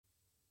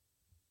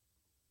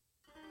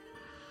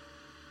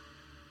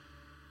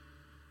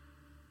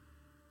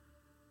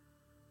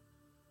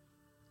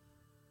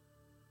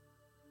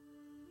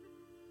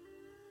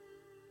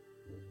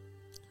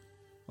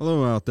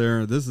Hello out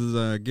there. This is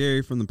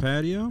Gary from the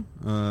patio.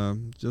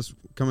 Just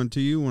coming to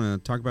you.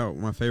 Want to talk about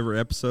my favorite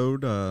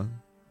episode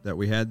that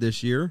we had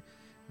this year.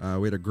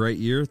 We had a great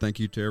year. Thank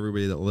you to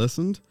everybody that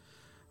listened.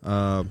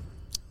 My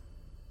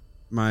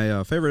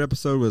favorite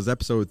episode was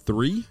episode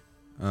 3,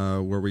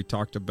 where we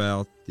talked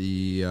about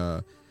the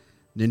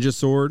ninja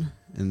sword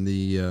in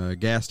the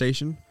gas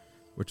station,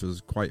 which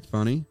was quite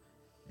funny.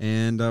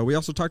 And we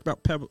also talked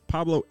about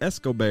Pablo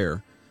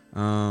Escobear.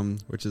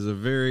 Which is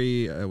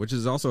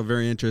also a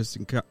very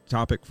interesting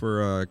topic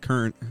for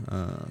current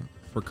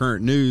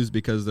news,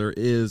 because there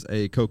is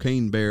a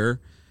cocaine bear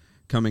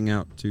coming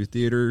out to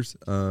theaters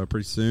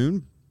pretty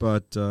soon.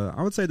 But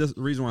I would say the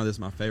reason why this is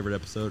my favorite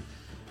episode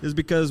is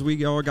because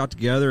we all got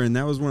together, and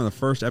that was one of the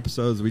first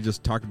episodes we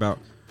just talked about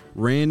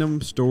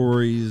random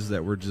stories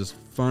that were just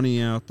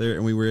funny out there,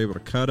 and we were able to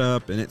cut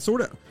up, and it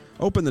sort of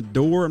opened the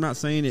door. I'm not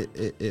saying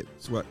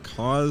it's what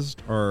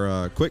caused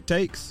our quick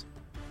takes,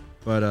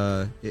 but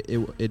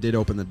it did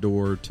open the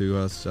door to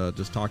us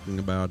just talking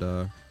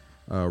about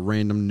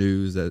random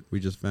news that we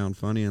just found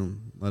funny, and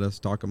let us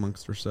talk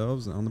amongst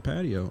ourselves on the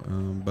patio.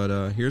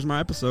 But here's my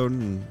episode,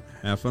 and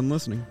have fun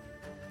listening.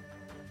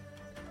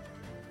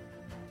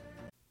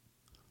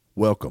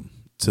 Welcome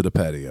to the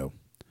patio.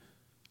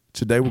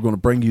 Today we're going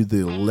to bring you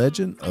the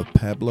Legend of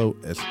Pablo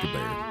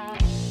Escobear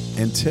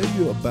and tell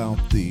you about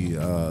the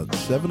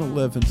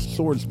 7-Eleven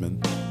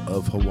Swordsman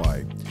of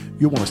Hawaii.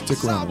 You'll want to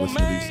stick around and listen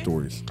to these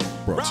stories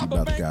brought to you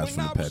by the guys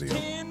from the patio.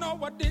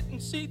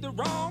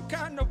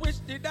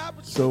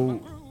 So,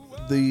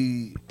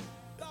 the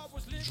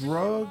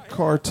drug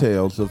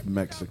cartels of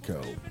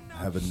Mexico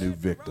have a new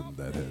victim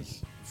that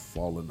has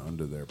fallen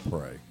under their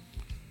prey.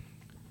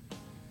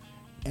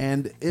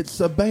 And it's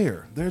a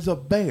bear. There's a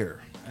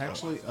bear.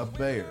 Actually, a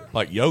bear.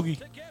 Like Yogi?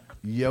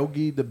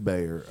 Yogi the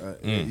bear.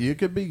 It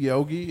could be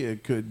Yogi.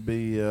 It could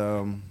be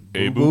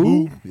Hey,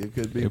 Boo-Boo. Boo-Boo. It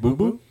could be Hey, Boo-Boo.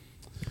 Boo-Boo.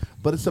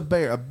 But it's a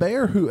bear. A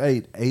bear who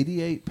ate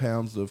 88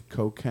 pounds of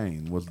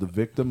cocaine was the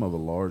victim of a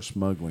large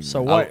smuggling.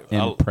 So what?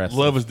 I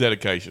love his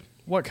dedication.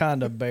 What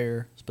kind of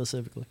bear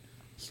specifically?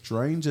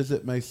 Strange as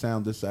it may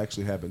sound, this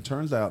actually happened.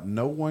 Turns out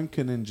no one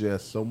can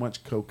ingest so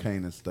much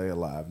cocaine and stay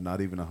alive. Not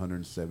even a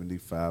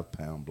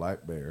 175-pound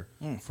black bear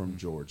from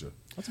Georgia.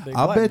 That's a big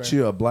I'll black bet bear.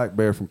 you a black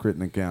bear from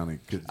Crittenden County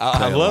could.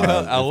 I love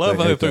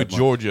how they threw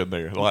Georgia in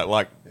there.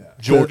 Like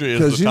Georgia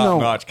is the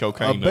top-notch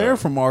cocaine. A bear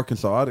from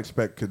Arkansas, I'd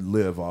expect, could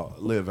live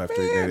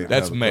after he ate it.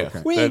 That's meth.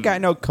 Cocaine. We ain't got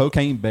no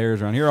cocaine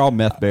bears around here. All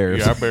meth bears.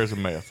 Yeah, our bears are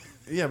meth.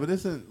 Yeah, but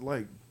isn't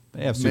like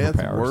They have meth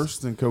superpowers. worse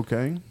than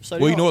cocaine? So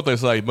Well, you know what they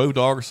say. Move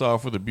to Arkansas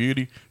for the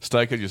beauty.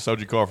 Stay because you sold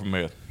your car for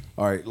meth.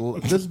 All right,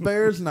 this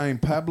bear's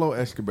named Pablo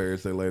Escobear,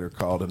 as they later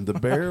called him. The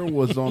bear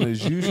was on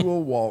his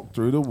usual walk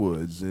through the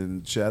woods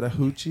in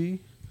Chattahoochee,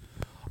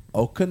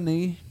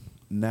 Oconee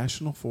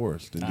National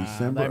Forest in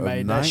December of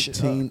made that shit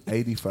up.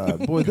 1985.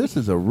 Boy, this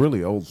is a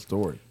really old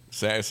story.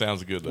 It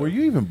sounds good, though. Were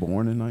you even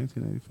born in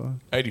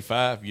 1985?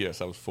 85? Yes,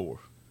 I was 4.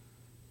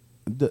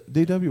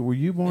 DW, were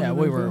you born Yeah, in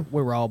we 85?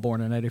 were all born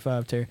in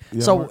 '85, Terry.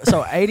 Yeah.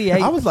 So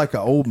 88. I was like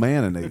an old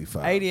man in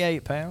 85.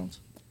 88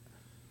 pounds.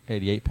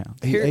 88 pounds.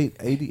 He ate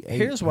 88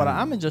 Here's what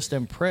pounds. I'm just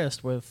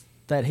impressed with,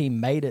 that he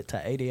made it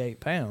to 88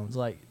 pounds.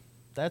 Like,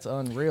 that's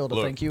unreal to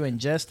Look. think you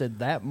ingested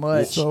that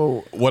much.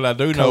 So, What I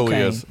do know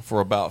Cocaine. is, for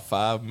about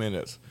 5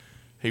 minutes,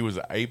 he was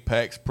an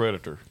apex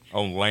predator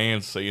on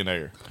land, sea, and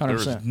air. There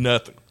was 100%.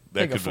 nothing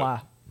that He could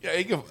fly. Yeah,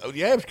 he could.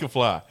 Yeah, he could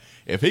fly.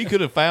 If he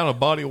could have found a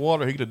body of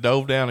water, he could have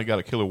dove down and got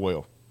a killer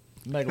whale.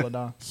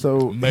 Megalodon.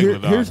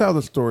 Megalodon. Here's how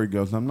the story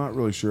goes. I'm not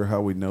really sure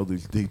how we know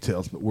these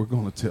details, but we're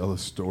going to tell the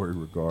story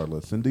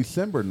regardless. In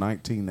December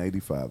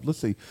 1985, let's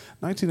see,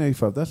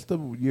 1985, that's the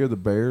year the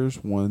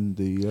Bears won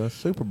the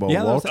Super Bowl.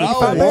 Yeah, that was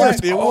Walter 85 Payton.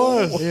 Bears. It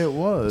was. It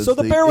was. So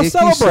the bear was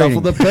Icky celebrating.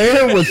 Shuffle. The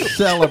bear was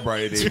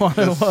celebrating what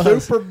it the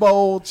was. Super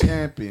Bowl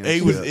championship.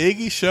 He was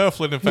Iggy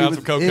shuffling and found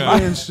some cocaine.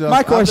 Iggy and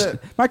Shuffle.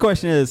 My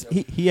question is,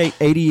 he ate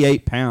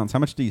 88 pounds. How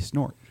much do you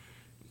snort?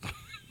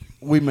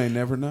 We may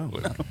never know.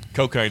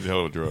 Cocaine's a hell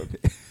of a drug.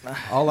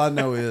 All I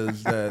know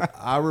is that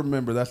I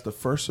remember that's the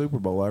first Super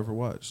Bowl I ever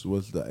watched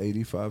was the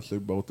 '85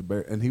 Super Bowl with the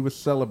Bear, and he was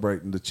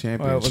celebrating the Well,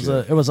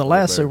 championship. it was the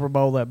last Bear. Super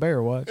Bowl that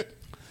bear watched.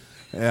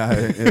 Yeah,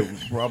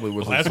 it probably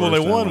was. Well, his that's what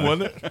they first won, time.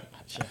 wasn't it?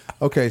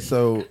 Okay,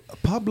 so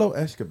Pablo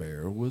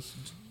Escobear was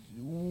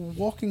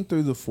walking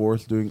through the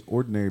forest doing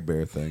ordinary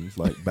bear things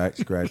like back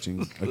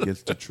scratching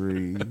against a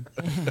tree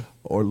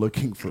or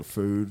looking for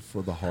food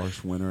for the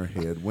harsh winter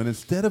ahead, when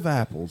instead of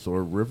apples or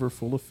a river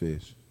full of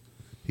fish,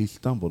 he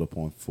stumbled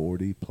upon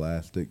 40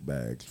 plastic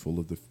bags full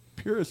of the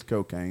purest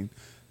cocaine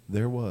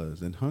there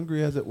was. And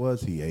hungry as it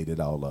was, he ate it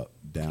all up,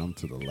 down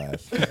to the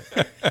last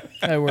cup.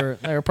 They were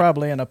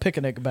probably in a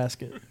picnic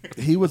basket.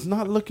 He was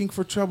not looking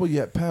for trouble,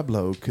 yet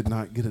Pablo could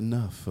not get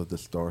enough of the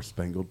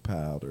star-spangled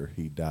powder.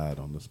 He died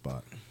on the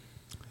spot.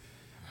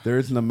 There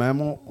isn't a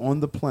mammal on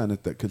the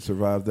planet that could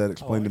survive that,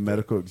 explained the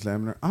medical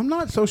examiner. I'm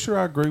not so sure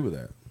I agree with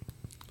that.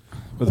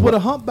 Would a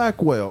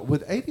humpback whale,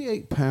 with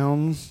 88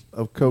 pounds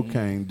of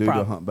cocaine, do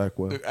to a humpback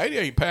whale? Dude,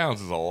 88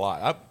 pounds is a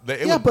lot.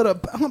 But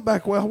a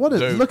humpback whale, what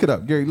is? Dude, look it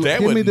up, Gary.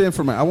 Give me the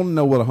information. I want to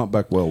know what a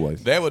humpback whale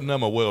weighs. That would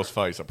numb a whale's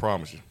face, I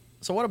promise you.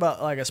 So what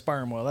about like a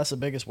sperm whale? That's the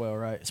biggest whale,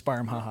 right?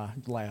 Sperm,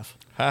 laugh.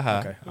 Ha.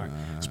 Okay, all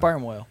right.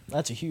 Sperm whale.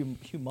 That's a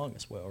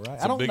humongous whale, right?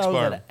 It's I a don't big know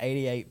sperm. that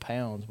 88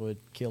 pounds would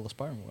kill a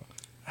sperm whale.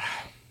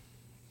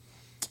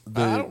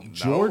 The I don't know.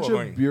 Georgia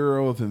I mean-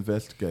 Bureau of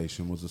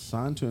Investigation was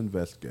assigned to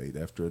investigate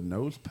after a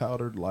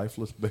nose-powdered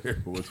lifeless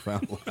bear was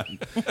found lying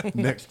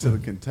next to the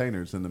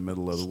containers in the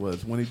middle of the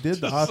woods. When he did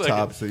the Just a second.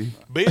 autopsy,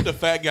 Being the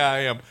fat guy I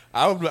am,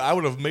 I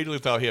would have immediately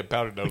thought he had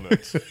powdered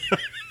donuts.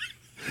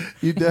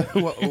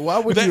 why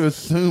would you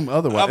assume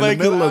otherwise? I mean, in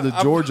the middle of the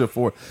I'm- Georgia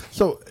forest.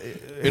 So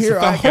It's here,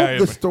 a I fat guy hope in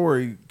the me.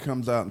 story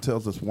comes out and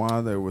tells us why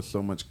there was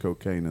so much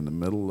cocaine in the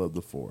middle of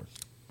the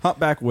forest.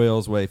 Humpback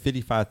whales weigh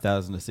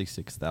 55,000 to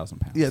 66,000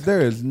 pounds. Yeah, there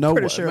is no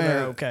Pretty way. sure man,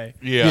 they're okay.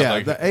 Yeah,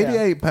 like- the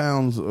 88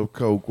 pounds of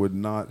coke would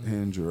not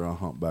injure a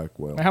humpback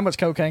whale. How much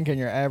cocaine can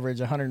your average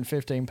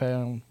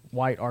 115-pound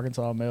white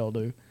Arkansas male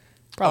do?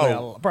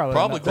 Probably probably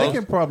not. They close.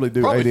 can probably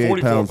do Probably 88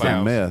 44 pounds of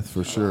pounds. meth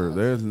for sure.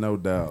 There's no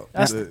doubt.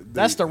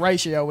 That's the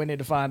ratio we need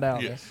to find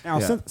out. Yes. Now,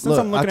 Yeah. since Look,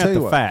 I'm I'll looking tell at you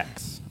the what.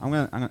 facts,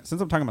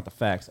 since I'm talking about the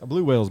facts, a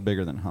blue whale is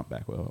bigger than a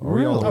humpback whale. Are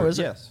we all Really? aware? Oh, is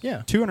it? Yes.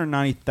 Yeah.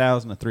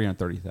 290,000 to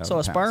 330,000. So a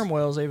pounds. sperm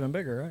whale is even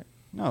bigger, right?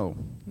 No,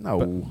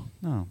 No.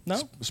 no. No.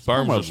 Sperms How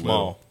are much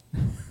small.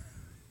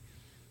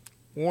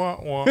 Wah,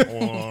 wah,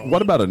 wah.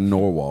 What about a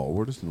narwhal?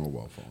 Where does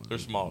narwhal fall in? They're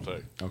small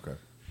too. Okay.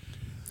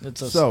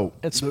 It's a So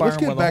it's sperm let's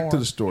get with back a to horn.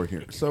 the story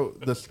here. So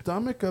the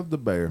stomach of the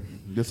bear,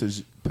 this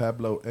is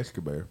Pablo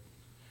Escobear,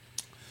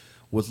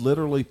 was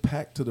literally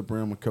packed to the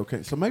brim with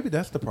cocaine. So maybe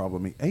that's the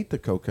problem. He ate the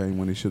cocaine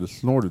when he should have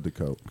snorted the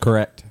coke.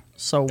 Correct.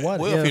 So what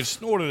Well, if he if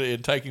snorted it,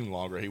 it'd take him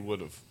longer. He would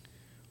have.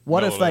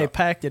 what mellowed if they out.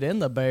 packed it in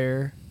the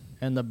bear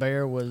and the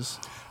bear was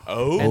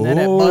Oh, and then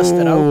it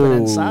busted open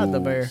inside the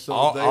bear? So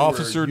O- they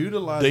Officer were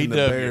utilizing the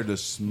DW. bear to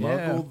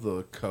smuggle Yeah.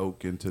 the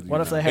coke into the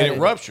What if they United had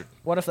and it ruptured.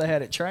 What if they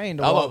had it trained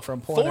to I walk look,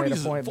 from point A 40 to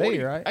point B, 40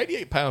 right?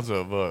 88 pounds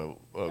of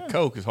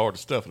coke is hard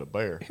to stuff in a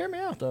bear. Hear me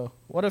out though.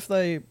 What if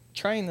they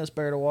train this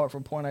bear to walk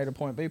from point A to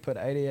point B, put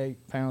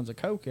 88 pounds of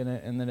coke in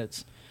it, and then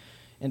its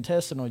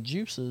intestinal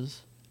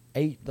juices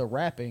ate the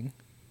wrapping,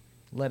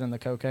 letting the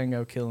cocaine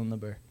go, killing the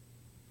bear?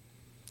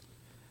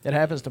 It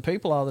happens to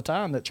people all the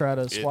time that try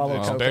to swallow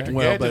it's cocaine. Patrick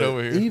Well, Gadget but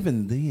over here.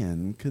 even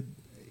then,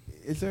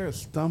 is there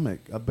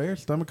a bear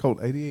stomach hold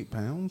 88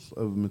 pounds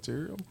of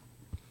material?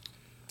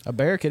 A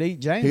bear could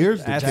eat Jamie.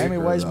 Here's the Jamie kicker,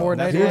 weighs though. more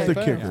than 88 Here's the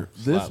pounds. kicker.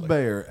 This Slightly.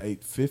 bear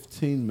ate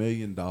 $15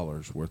 million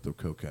worth of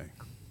cocaine.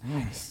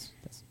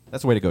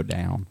 That's the way to go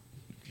down.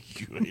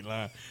 You ain't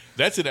lying.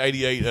 That's in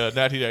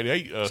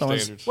 1988 So it's-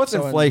 standards. What's So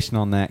in- inflation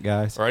on that,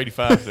 guys? Or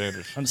 85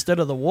 standards. Instead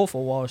of the wolf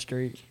of Wall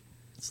Street,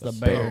 it's the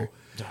bear.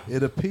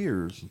 It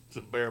appears It's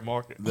a bear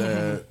market.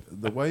 that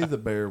the way the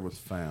bear was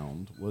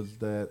found was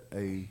that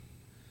a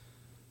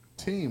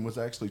team was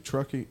actually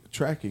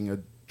tracking a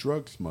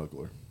drug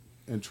smuggler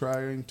and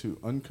trying to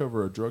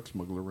uncover a drug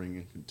smuggler ring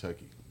in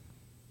Kentucky.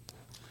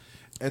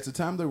 At the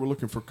time, they were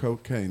looking for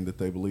cocaine that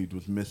they believed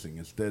was missing.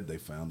 Instead, they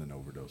found an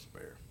overdose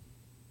bear.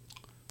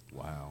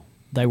 Wow.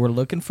 They were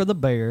looking for the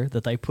bear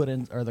that they put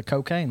in, or the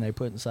cocaine they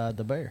put inside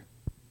the bear.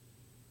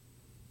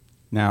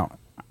 Now,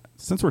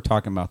 since we're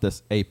talking about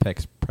this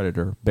apex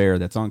predator bear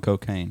that's on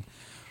cocaine,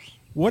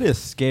 what is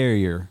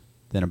scarier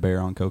than a bear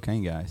on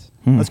cocaine, guys?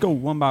 Let's go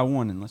one by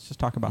one and let's just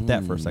talk about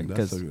that for a second.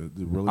 That's Because a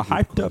really a good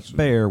hyped up question.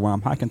 bear, when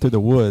I'm hiking through the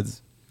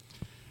woods,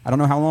 I don't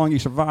know how long he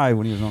survived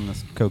when he was on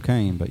this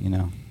cocaine, but you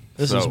know.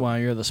 This is So- why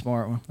you're the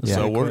smart one. This is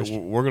So a we're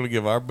question. going to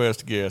give our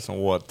best guess on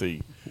what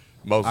the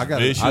most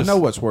vicious. I know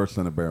what's worse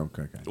than a bear on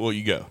cocaine. Well,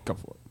 you go. Go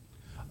for it.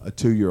 A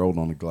 2-year-old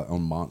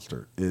on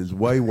Monster is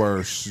way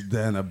worse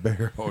than a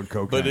bear on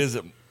cocaine. But is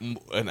it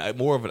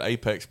more of an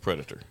apex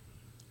predator?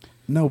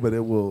 No, but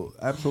it will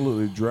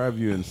absolutely drive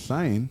you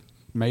insane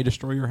May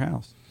destroy your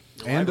house.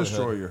 and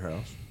destroy your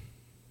house.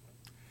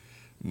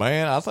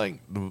 Man, I think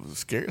the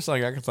scariest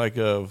thing I can think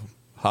of,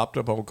 hopped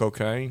up on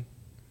cocaine.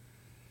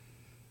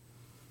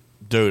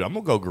 Dude, I'm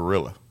going to go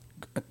gorilla.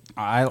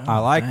 I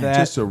like dang. that.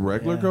 Just a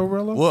regular Yeah.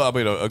 gorilla? Well, I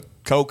mean, a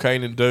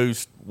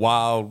cocaine-induced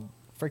wild,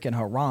 Freaking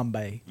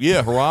Harambe.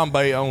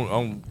 Harambe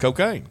on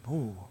cocaine.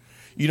 Ooh.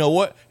 You know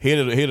what? He'd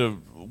have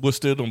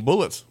withstood them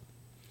bullets.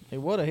 He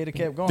would have. He'd have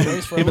kept going. At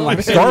least for a He'd been little like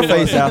bit.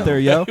 Scarface out there,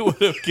 yo. He would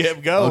have kept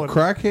A going.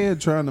 crackhead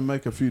trying to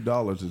make a few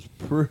dollars is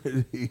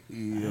pretty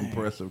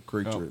impressive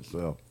creature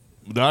itself.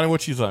 Donnie,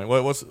 what you think?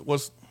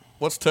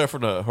 What's tougher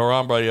than a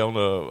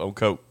Harambe on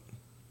coke?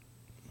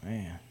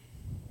 Man.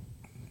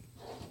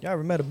 Y'all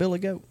ever met a billy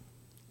goat?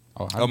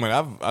 Oh, I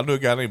mean, I knew a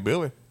guy named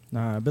Billy.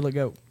 Nah, a billy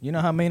goat. You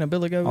know how mean a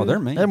billy goat Oh, is? they're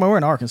mean. We're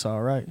in Arkansas,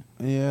 right?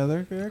 Yeah,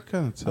 they're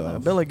kind of A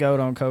tough. billy goat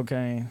on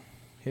cocaine.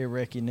 He'll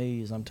wreck your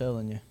knees, I'm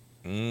telling you.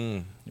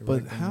 Mm. He'll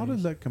But wreck your how knees.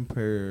 does that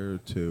compare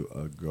to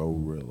a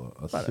gorilla?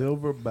 A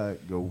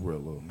silverback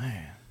gorilla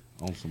Man.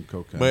 on some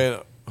cocaine? Man,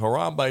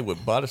 Harambe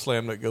would body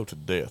slam that goat to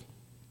death.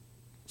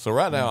 So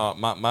right now,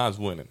 mine's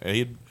winning, and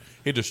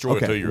he'd destroy a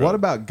Okay, 2-year-old. what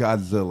about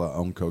Godzilla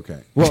on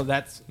cocaine? Well,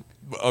 that's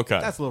Okay.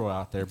 That's a little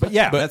out there, but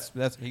yeah, But-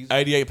 that's he's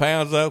 88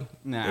 pounds though.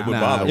 Nah. It wouldn't Nah,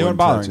 bother it me. wouldn't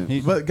bother touch him. him.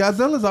 He- But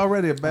Godzilla's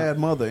already a bad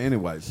mother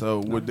anyway. So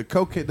with the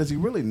cocaine, does he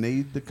really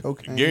need the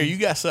cocaine? Gary, you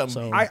got something.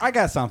 So- I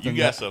got something.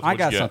 You got something. I What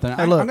got you got? something.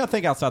 Hey, I'm look. gonna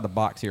think outside the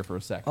box here for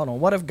a second. Hold on.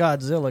 What if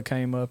Godzilla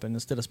came up and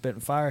instead of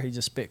spitting fire, he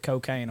just spit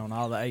cocaine on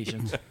all the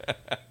Asians?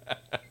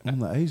 On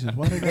the Asians,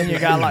 why they Then got you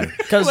got like,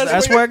 because Well,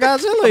 that's where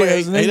Godzilla Wait,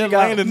 is. And then he you done got,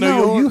 landed in New No,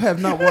 York. you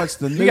have not watched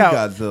the new you got,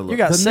 Godzilla. you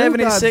got The new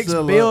 76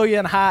 Godzilla-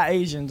 billion high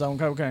Asians on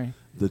cocaine.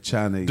 The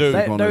Chinese Dude.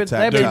 are going to They-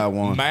 attack they be-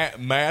 Taiwan.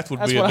 Math would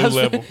That's be a what new I was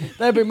level.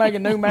 They'd be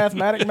making new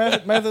mathematic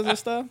methods and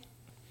stuff.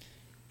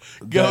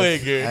 Go That's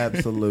ahead, Gary.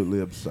 Absolutely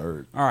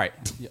absurd. All right,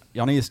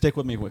 y'all need to stick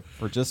with me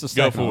for just a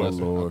second. for on it. this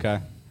one, Lord. okay.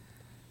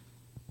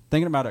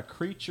 Thinking about a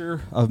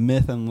creature of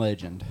myth and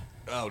legend,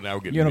 Oh, now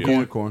we're getting Unicorn.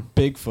 Unicorn.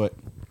 Bigfoot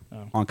Oh.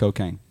 on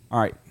cocaine. All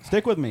right,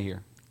 stick with me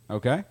here,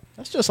 okay?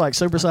 That's just like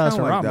I supersized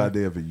don't like the Harambe.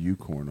 idea of a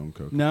unicorn on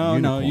cocaine.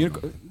 No,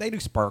 Unicorn. they do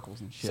sparkles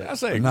and shit. I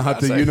say, Not I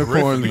the say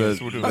unicorn Griffin is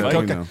that- would do that- that. you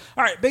Okay. know.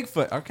 All right,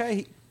 Bigfoot.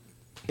 Okay,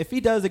 if he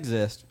does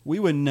exist, we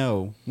would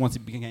know once he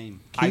became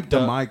Keep hyped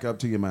the up- mic up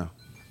to your mouth.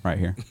 right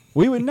here.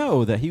 We would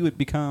know that he would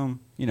become,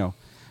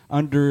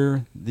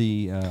 under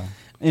the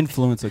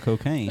influence of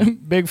cocaine.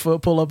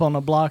 Bigfoot pull up on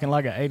the block in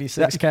like an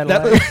 86 That-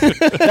 Cadillac.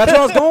 that's where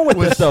I was going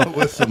with this, though.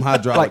 With some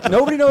hydraulic. Like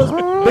nobody knows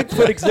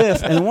Bigfoot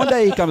exists, and one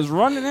day he comes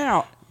running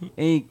out and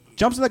he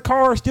jumps in the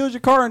car, steals your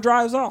car, and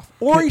drives off.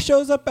 Or he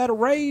shows up at a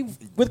rave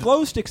with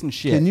glow sticks and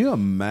shit. Can you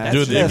imagine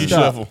Do the Iggy messed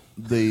up. Shuffle.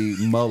 the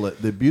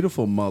mullet, the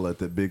beautiful mullet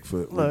that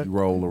Bigfoot Look. would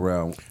roll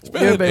around?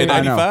 You'll be- In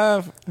I know.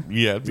 95?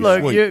 Yeah, it'd be Look,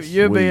 sweet.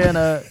 you'll be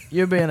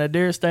Sweet. in a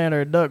deer stand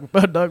or a duck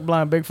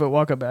blind Bigfoot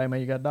walk up. Hey man,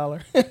 you got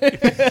 $1?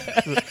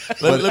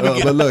 But, let me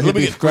get- but look, he'd let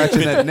me be get-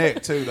 scratching that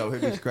neck too, though.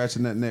 He'd be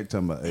scratching that neck,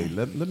 talking about, "Hey,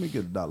 let me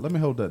get $1. Let me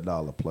hold that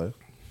 $1, player."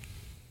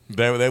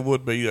 That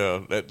would be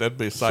that'd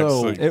be a sight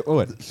So- to see. It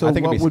would. So I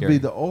think what it'd would scary. be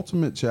the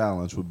ultimate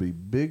challenge? Would be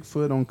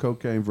Bigfoot on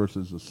cocaine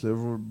versus a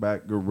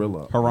silverback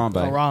gorilla. Harambe?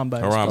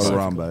 Harambe. Harambe.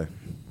 Harambe.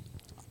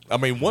 I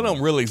mean, one of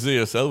them really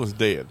exists. The other one's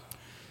dead.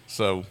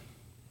 So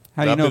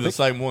How do you that'd know? be the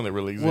same one that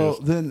really exists. Well,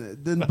 then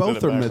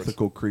both are backwards.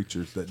 mythical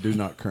creatures that do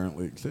not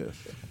currently exist.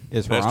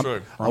 Is That's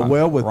Harambe- true.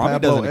 Well, with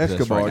Harambe Pablo doesn't exist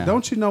Escobar, right now.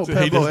 don't you know he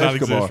Pablo does not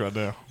Escobar? exist right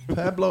now.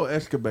 Pablo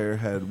Escobar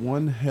had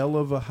one hell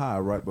of a high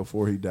right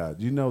before he died.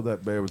 You know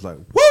that bear was like,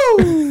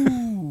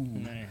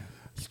 woo!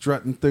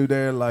 Strutting through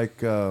there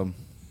like,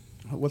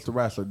 what's the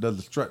wrestler that does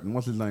the strutting?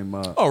 What's his name?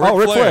 Oh,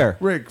 Ric Flair.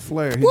 Ric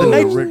Flair. He The did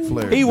nature- Ric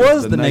Flair. he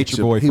was the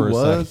nature boy He for a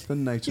was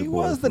second. the nature He boy.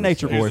 was for the a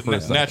nature second. boy He's for a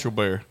a second. natural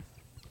bear.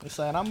 They're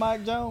saying I'm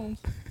Mike Jones.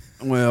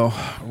 Well,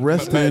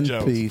 rest Matt in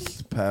Jones.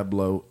 peace,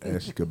 Pablo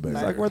Escobar.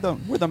 It's like where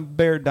the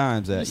bare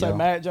dimes Did you at, say yo.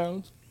 Matt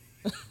Jones?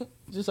 Did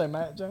you say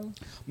Matt Jones?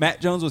 Matt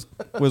Jones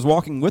was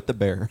walking with the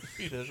bear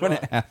That's when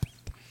right. it happened.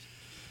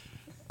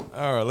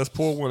 All right, let's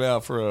pour one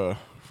out for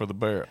the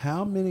bear.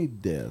 How many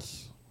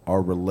deaths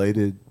are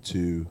related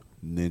to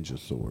ninja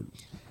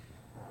swords?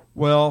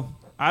 Well,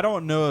 I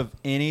don't know of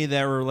any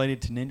that were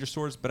related to ninja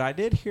swords, but I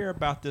did hear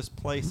about this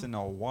place in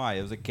Hawaii.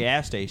 It was a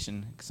gas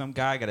station. Some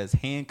guy got his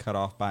hand cut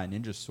off by a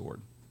ninja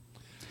sword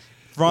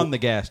from the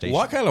gas station.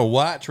 What kind of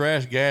white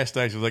trash gas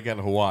stations they got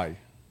in Hawaii?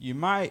 You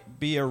might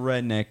be a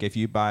redneck if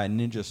you buy a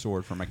ninja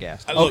sword from a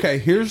gas station. Look, Okay,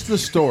 here's the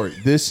story.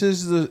 This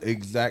is the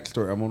exact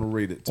story. I'm going to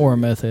read it to Or a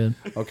you. meth head.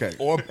 Okay,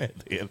 or man,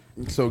 then.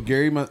 so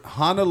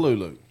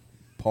Honolulu,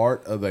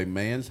 part of a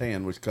man's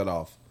hand was cut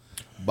off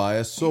by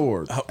a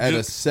sword Oh, at a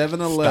just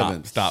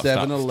 7-Eleven. Stop.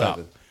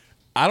 7-Eleven.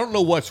 I don't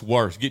know what's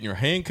worse, getting your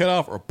hand cut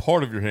off or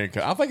part of your hand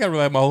cut. I think I'd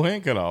rather have my whole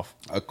hand cut off.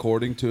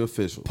 According to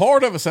officials.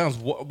 Part of it sounds.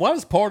 Why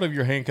does part of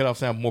your hand cut off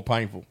sound more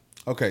painful?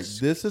 Okay,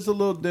 this is a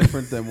little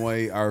different than the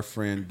way our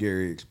friend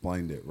Gary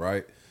explained it,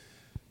 right?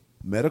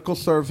 Medical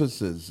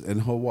services in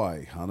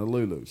Hawaii,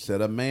 Honolulu,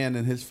 said a man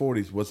in his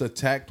 40s was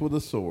attacked with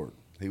a sword.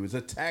 He was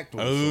attacked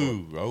with a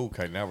sword. Oh,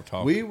 okay. Now we're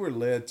talking. We were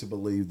led to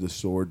believe the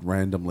sword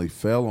randomly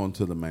fell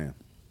onto the man.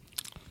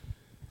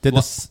 Did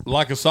this?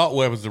 like assault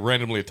weapons to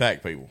randomly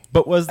attack people.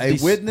 But was A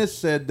the witness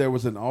said there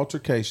was an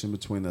altercation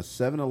between a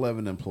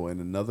 7-Eleven employee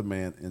and another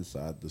man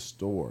inside the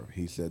store.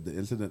 He said the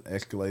incident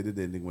escalated,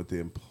 ending with the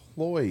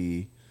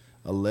employee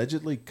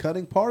allegedly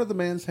cutting part of the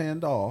man's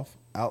hand off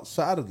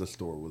outside of the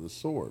store with a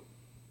sword.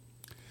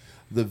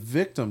 The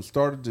victim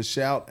started to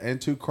shout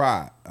and to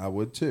cry. I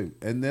would too.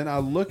 And then I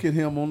look at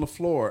him on the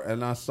floor,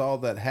 and I saw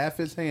that half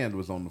his hand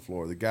was on the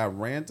floor. The guy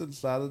ran to the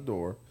side of the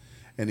door,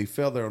 and he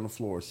fell there on the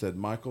floor, said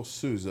Michael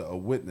Souza, a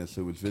witness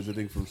who was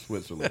visiting from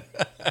Switzerland.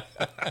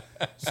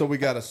 So we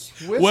got a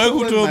Switzerland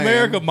Welcome to man.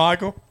 America,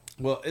 Michael.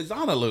 Well, it's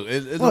Honolulu.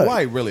 Is Look.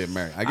 Hawaii really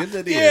America? I guess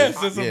it is.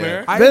 Yes, it's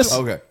America. This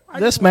Okay.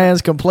 this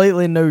man's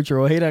completely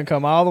neutral. He done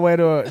come all the way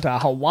to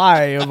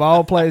Hawaii of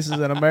all places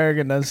in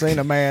America and done seen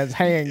a man's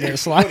hand get With a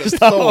sliced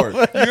sword.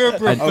 off. You're a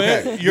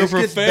Okay, you're this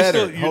gets better.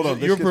 professional. Hold on,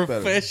 this You're gets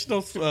better.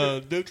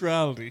 professional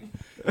neutrality.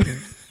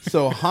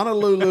 So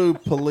Honolulu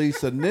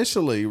police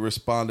initially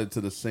responded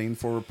to the scene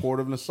for a report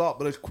of an assault,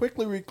 but it's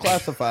quickly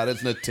reclassified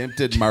as an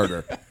attempted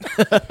murder.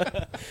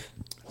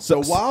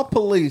 So while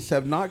police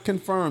have not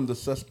confirmed the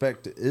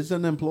suspect is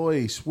an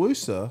employee,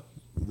 Swusa,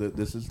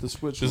 This is the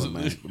Switzerland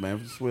man. The man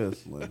from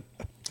Switzerland.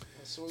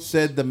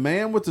 Said the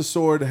man with the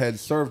sword had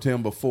served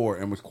him before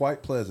and was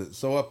quite pleasant.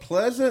 So a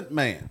pleasant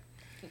man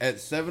at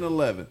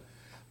 7-Eleven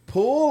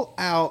pull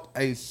out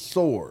a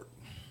sword,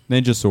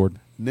 Ninja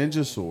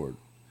sword.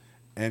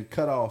 and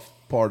cut off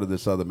part of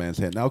this other man's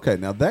head. Now, okay,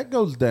 now that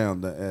goes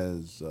down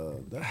as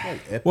that's like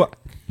epic. Well,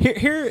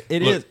 here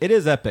it Look. is. It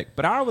is epic,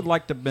 but I would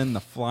like to have been the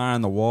fly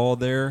on the wall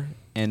there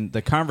and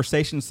the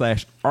conversation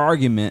 /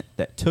 argument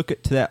that took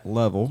it to that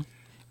level,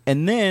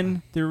 and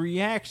then the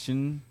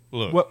reaction.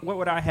 Look. What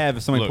would I have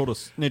if somebody Look, pulled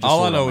a ninja all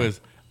sword I know on me? is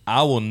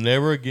I will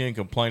never again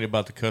complain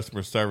about the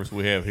customer service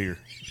we have here.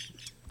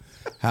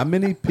 How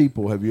many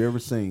people have you ever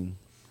seen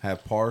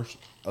have parts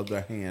of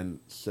their hand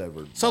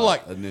severed? So, by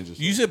like, a ninja sword?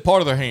 you said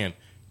part of their hand.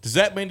 Does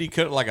that mean he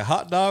cut it like a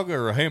hot dog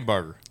or a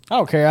hamburger? I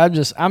don't care.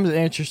 I'm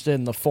interested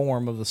in the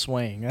form of the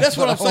swing. That's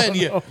what I'm I wanna saying.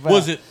 know Yeah,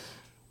 about.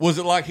 was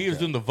it like he was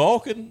doing the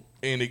Vulcan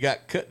and it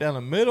got cut down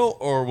the middle,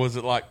 or was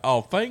it like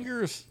all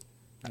fingers?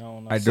 No,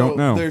 no. I don't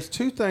know. There's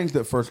two things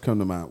that first come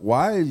to mind.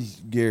 Why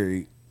is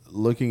Gary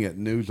looking at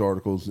news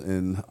articles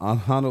in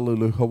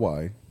Honolulu,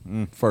 Hawaii?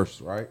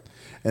 First, right?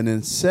 And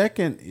then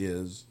second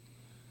is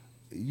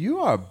you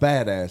are a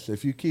badass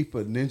if you keep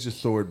a ninja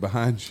sword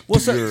behind you, Well,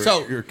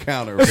 so- your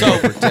counter for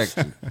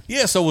protection.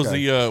 Yeah. So was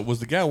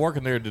the guy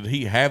working there? Did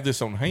he have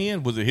this on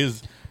hand? Was it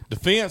his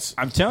defense?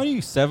 I'm telling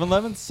you,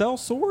 7-Eleven sell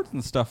swords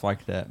and stuff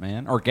like that,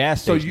 man, or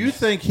gas So stations. you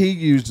think he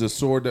used a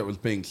sword that was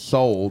being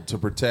sold to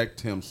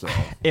protect himself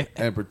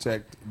and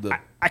protect the?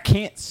 I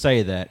can't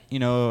say that,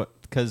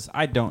 because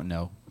I don't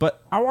know.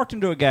 But I walked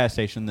into a gas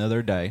station the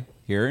other day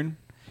here in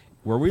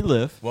where we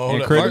live Well, in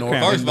hold Critter up.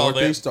 County. First of all,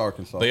 Northeast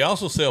Arkansas. they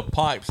also sell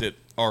pipes that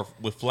are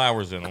with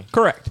flowers in them.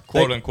 Correct.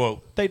 Quote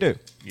unquote. They do.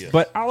 Yes.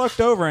 But I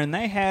looked over and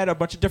they had a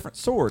bunch of different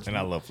swords. And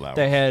I love flowers.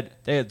 They had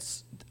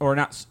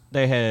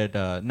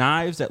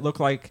knives that looked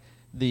like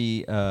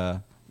the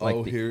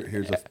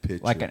here's a picture.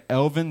 like an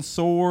elven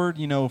sword,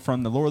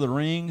 from the Lord of the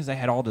Rings. They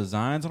had all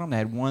designs on them. They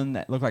had one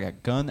that looked like a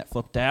gun that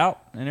flipped out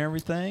and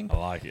everything. I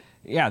like it.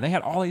 Yeah, they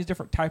had all these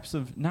different types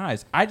of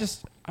knives. I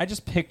just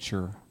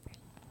picture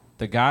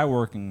the guy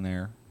working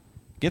there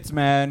gets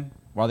mad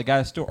while the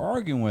guy's still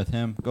arguing with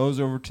him, goes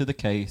over to the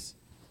case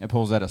and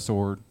pulls out a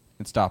sword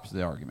and stops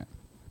the argument.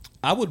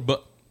 I would,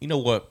 but you know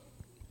what?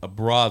 A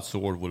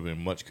broadsword would have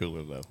been much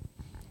cooler though.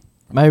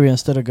 Maybe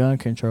instead of gun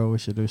control, we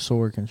should do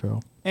sword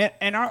control.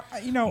 And I,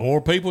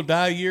 More people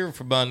die a year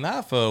from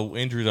knife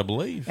injuries, I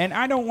believe. and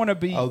I don't want to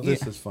be. Oh,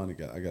 this is funny.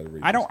 I got to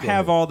read. I don't this. Go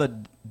have ahead. all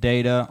the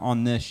data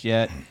on this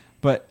yet,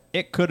 but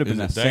it could have Is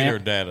been it a data or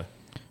data?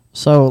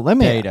 So let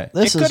me. data.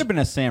 This It could is have been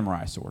a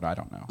samurai sword. I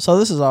don't know. so.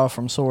 This is all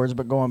from swords,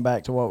 but going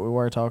back to what we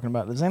were talking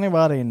about, does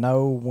anybody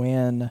know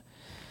when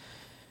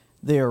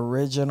the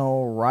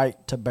original right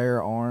to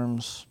bear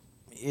arms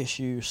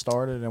issue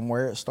started and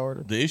where it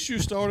started? The issue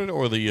started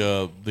or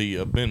the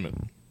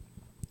amendment?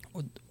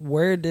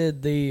 Where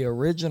did the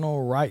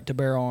original right to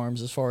bear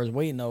arms, as far as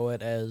we know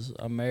it, as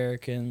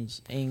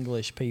Americans,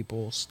 English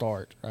people,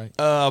 start? Right.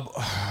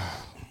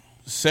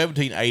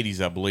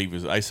 1780s, I believe.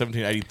 Is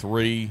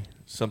 1783,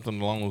 something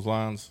along those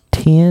lines?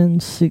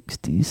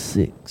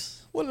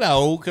 1066. Well,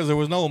 no, because there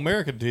was no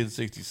American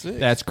 1066.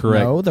 That's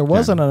correct. No, there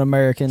wasn't Jamie. an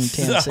American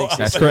 1066.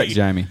 That's correct,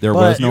 Jamie. There But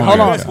was no hold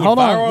on, America. With hold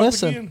on. firearms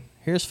Listen, again?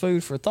 here's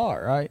food for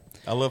thought, right?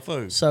 I love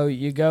food. So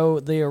you go.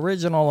 The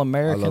original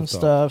American love thought.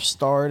 stuff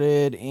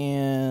started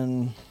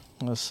in.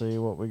 Let's see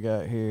what we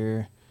got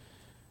here.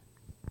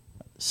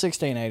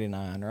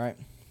 1689, right?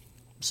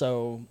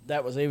 So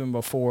that was even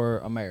before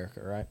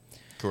America, right?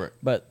 Correct.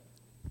 But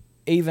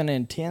even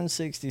in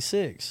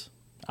 1066,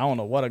 I don't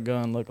know what a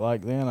gun looked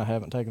like then. I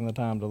haven't taken the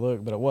time to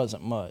look, but it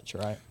wasn't much,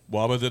 right?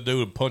 Why would that dude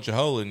would punch a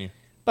hole in you?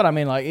 But I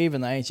mean, like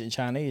even the ancient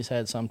Chinese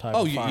had some type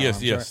Oh, of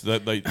firearms, yes.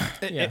 right? They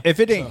Yeah. If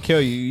it didn't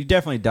kill you, you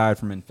definitely died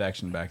from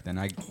infection back then.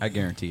 I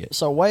guarantee it.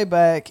 So way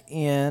back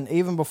in,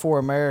 even before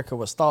America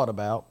was thought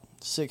about,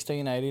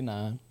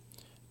 1689,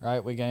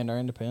 right? We gained our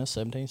independence,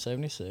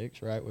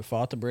 1776, right? We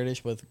fought the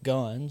British with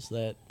guns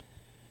that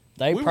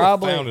they we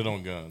probably were founded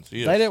on guns.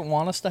 Yes. they didn't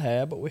want us to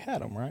have, but we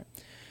had them, right?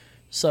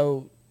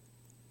 So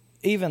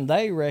even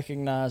they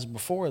recognized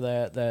before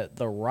that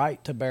the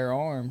right to bear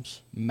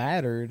arms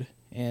mattered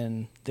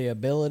in the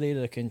ability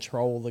to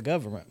control the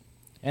government,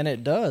 and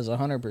it does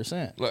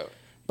 100%. Look,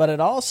 But it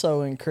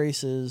also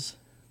increases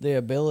the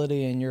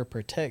ability and your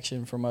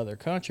protection from other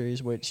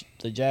countries, which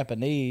the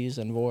Japanese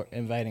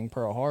invading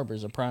Pearl Harbor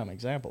is a prime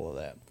example of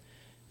that.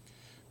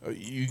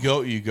 you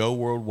go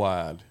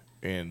worldwide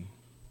and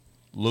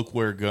look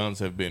where guns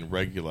have been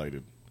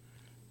regulated,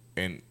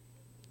 and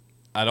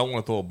I don't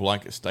want to throw a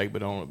blanket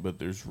statement on it, but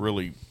there's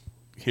really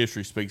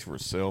history speaks for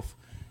itself.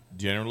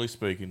 Generally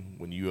speaking,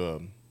 when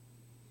you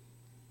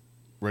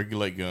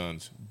regulate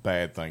guns,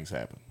 bad things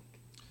happen.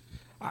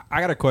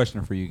 I got a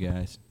question for you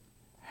guys.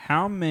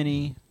 How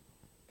many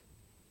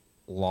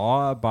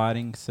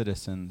law-abiding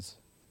citizens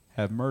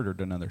have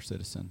murdered another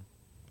citizen?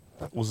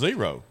 Well,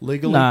 zero.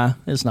 Legally? Nah,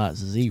 it's not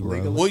zero.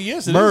 Legally? Well,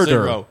 yes, it is Murder.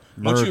 zero.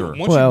 Once you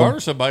Murder. murder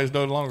somebody, it's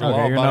no longer Okay,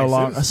 you're no law-abiding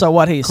longer. citizen. So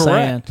what he's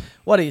Correct.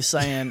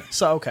 saying.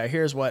 So okay,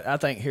 here's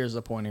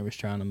the point he was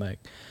trying to make.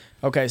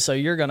 Okay, so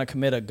you're going to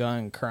commit a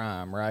gun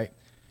crime, right?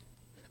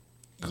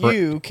 Correct.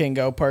 You can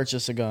go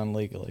purchase a gun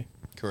legally.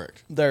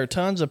 Correct. There are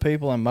tons of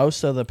people, and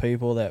most of the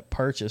people that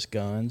purchase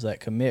guns that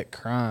commit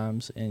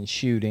crimes and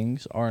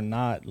shootings are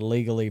not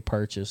legally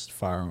purchased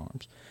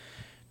firearms.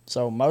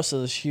 So most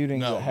of the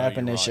shootings No, that happen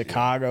you're in right, yeah.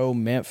 Chicago,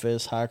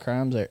 Memphis,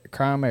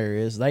 crime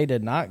areas, they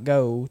did not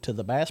go to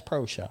the Bass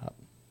Pro Shop,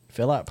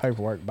 fill out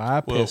paperwork, buy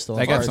a Well, pistol.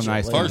 they and got purchase some it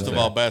nice legally. First of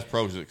all, Bass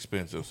Pro's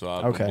expensive, so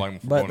I don't blame Okay, them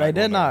for but going they out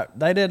did going not.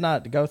 They did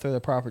not go through the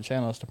proper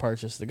channels to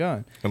purchase the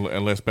gun. there.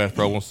 Unless Bass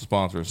Pro wants to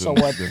sponsor us, So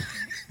then- what- then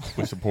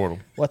we support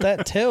them. What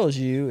that tells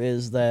you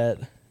is that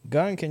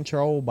gun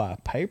control by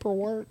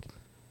paperwork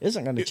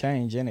isn't going to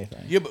change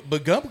anything. Yeah,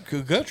 but gun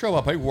control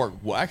by paperwork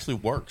actually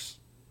works.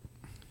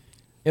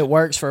 It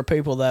works for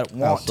people that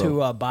want so?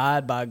 to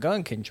abide by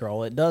gun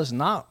control. It does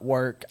not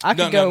work. I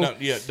No, could go.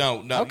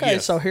 no. Okay,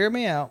 yes. so hear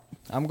me out.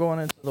 I'm going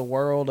into the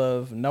world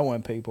of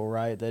knowing people,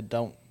 right, that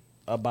don't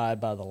abide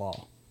by the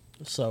law.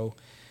 So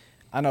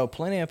I know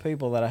plenty of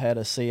people that I had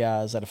as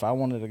CIs that if I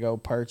wanted to go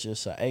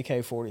purchase an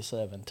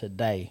AK-47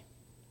 today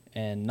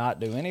and not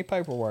do any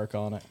paperwork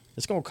on it,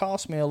 it's going to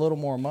cost me a little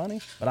more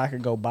money, but I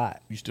could go buy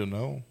it You still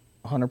know?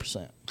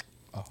 100%.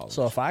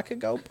 So if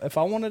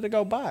I wanted to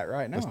go buy it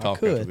right now, Let's I talk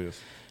after could, this.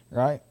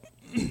 right?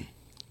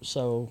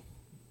 So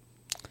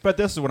But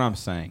this is what I'm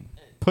saying.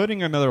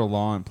 Putting another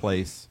law in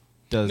place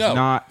does No.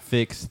 not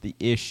fix the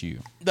issue.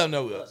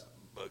 No.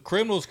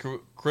 Criminals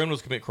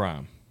commit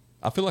crime.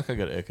 I feel like I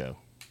got an echo.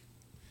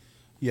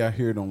 Yeah, I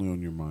hear it only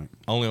on your mic.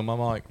 Only on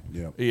my mic.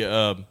 Yep.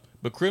 Yeah.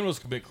 But criminals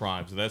commit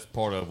crimes, and that's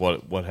part of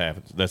what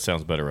happens. That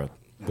sounds better. Right?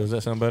 Does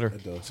that sound better?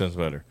 It does. Sounds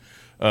better.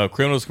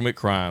 Criminals commit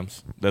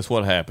crimes. That's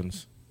what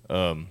happens.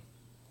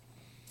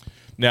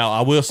 Now,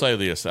 I will say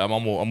this. I'm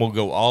gonna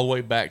go all the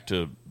way back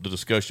to the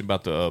discussion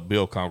about the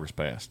bill Congress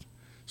passed.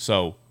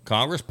 So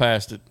Congress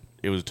passed it.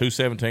 It was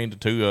 217 to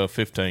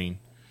 215.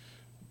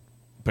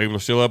 People are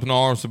still up in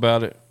arms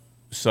about it.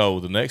 So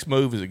the next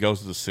move is it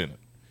goes to the Senate.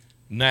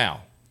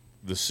 Now,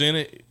 the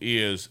Senate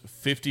is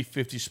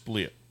 50-50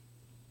 split.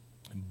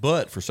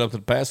 But for something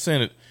to pass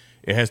Senate,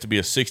 it has to be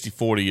a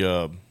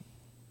 60-40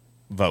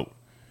 vote.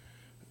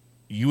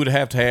 You would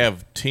have to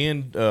have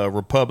 10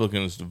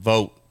 Republicans to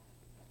vote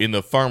in the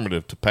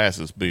affirmative to pass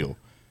this bill.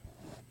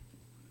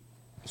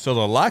 So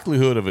the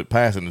likelihood of it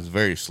passing is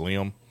very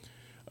slim.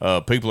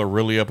 People are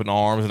really up in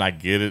arms, and I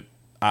get it.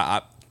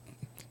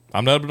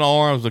 I'm not up in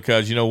arms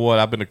because, you know what,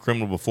 I've been a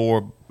criminal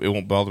before. It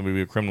won't bother me to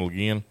be a criminal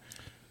again.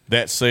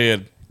 That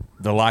said,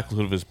 the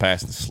likelihood of it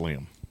passing is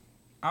slim.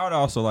 I would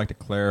also like to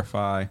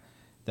clarify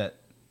that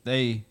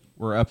they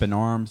were up in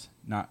arms,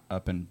 not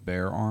up in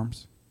bear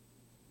arms.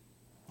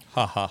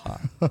 Ha, ha, ha.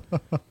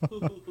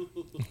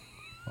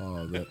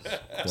 Oh, that's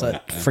it's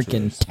a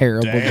freaking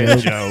terrible Dad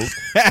joke.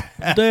 joke.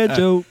 Dad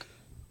joke.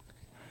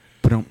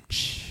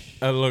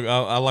 Look,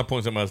 I like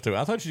pointing something else, too.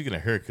 I thought you were getting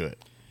a haircut.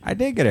 I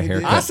did get a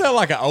haircut. I sound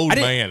like an old I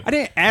man.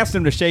 didn't ask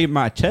them to shave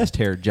my chest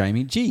hair,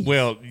 Jamie. Gee.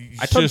 Well, you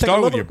I should told him have to take a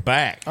started with little- your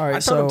back. All right, I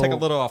told them so to take a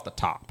little off the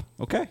top.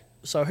 Okay.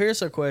 So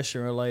here's a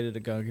question related to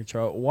gun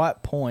control. At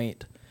what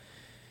point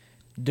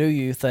do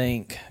you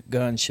think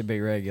guns should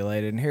be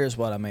regulated? And here's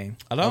what I mean.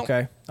 I don't.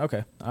 Okay.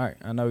 All right.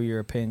 I know your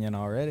opinion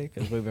already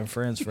because we've been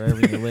friends forever.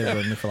 You live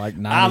with me for like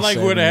 97 I think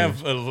we're going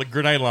to years. have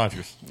grenade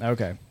launchers.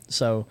 Okay.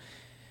 So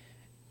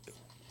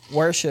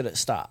where should it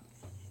stop?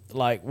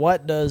 Like,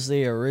 what does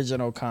the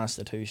original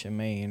Constitution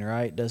mean,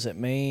 right? Does it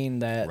mean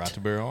that... Right to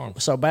bear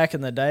arms. So back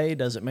in the day,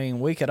 does it mean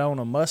we could own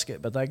a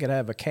musket, but they could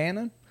have a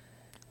cannon?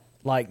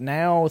 Like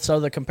now, so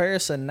the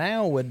comparison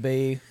now would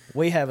be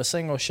we have a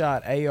single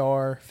shot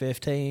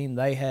AR-15.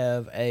 They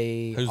have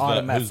a Who's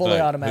fully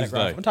they? automatic Who's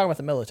rifle. they? I'm talking about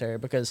the military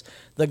because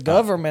the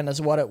government is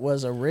what it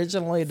was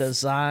originally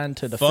designed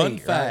to defeat. Fun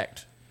right?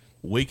 fact,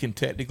 we can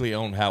technically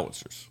own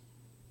howitzers.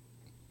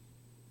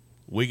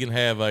 We can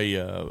have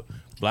a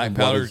black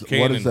powder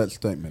cannon. What is that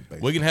statement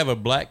based? We can have a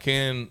black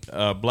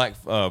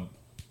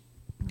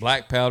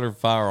powder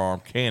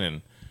firearm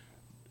cannon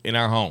in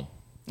our home.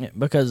 Yeah,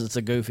 because it's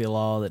a goofy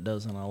law that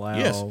doesn't allow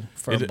Yes.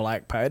 for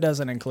black powder. It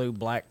doesn't include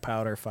black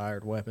powder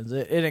fired weapons.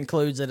 It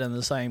includes it in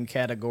the same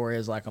category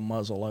as like a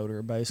muzzle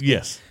loader, basically.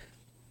 Yes.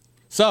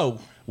 So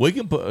we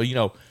can put,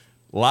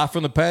 live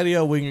from the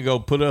patio, we can go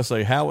put us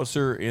a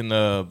howitzer in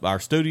our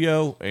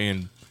studio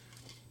and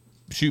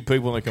shoot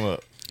people when they come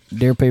up.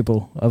 Dear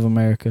people of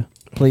America,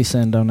 please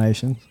send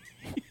donations.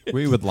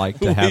 We would like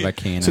to have a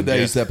cannon.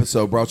 Today's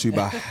episode brought to you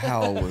by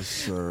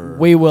Howitzer.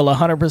 We will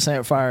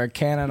 100% fire a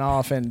cannon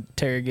off in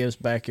Terry Gibbs'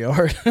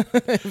 backyard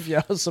if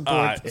y'all support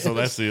All right, this. so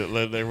that's it.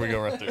 There we go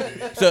right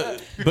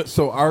there.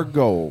 So our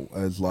goal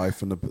as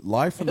life in the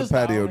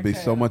patio would be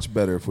so much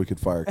better if we could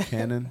fire a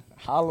cannon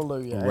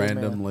Hallelujah. Amen.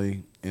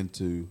 randomly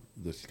into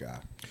the sky.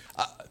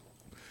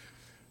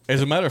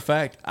 As a matter of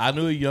fact, I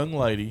knew a young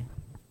lady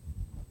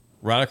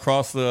right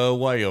across the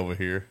way over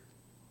here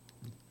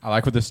I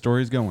like where this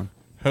story's going.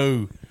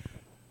 who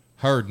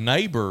her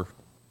neighbor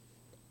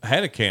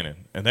had a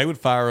cannon, and they would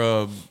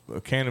fire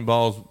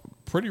cannonballs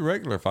pretty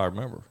regular, if I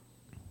remember.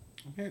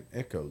 I'm hearing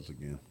echoes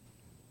again.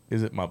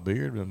 Is it my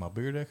beard? Is my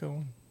beard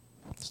echoing?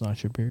 It's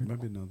not your beard.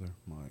 Maybe another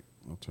mic.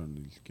 I'll turn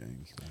these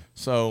games down.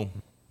 So,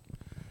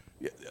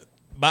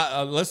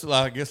 let's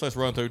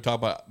run through. Talk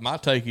about my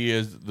take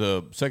is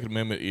the Second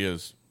Amendment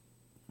is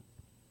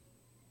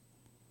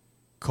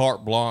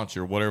carte blanche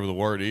or whatever the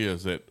word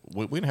is that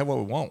we can have what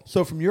we want.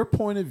 So, from your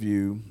point of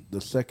view,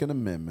 the Second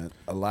Amendment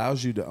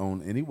allows you to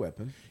own any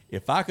weapon.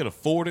 If I could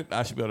afford it,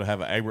 I should be able to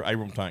have an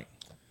Abram tank.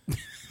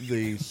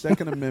 The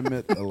Second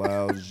Amendment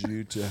allows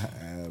you to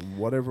have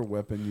whatever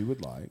weapon you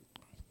would like.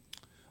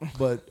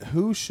 But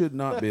who should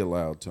not be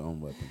allowed to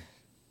own weapons?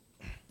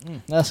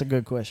 That's a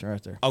good question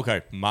right there.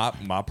 Okay,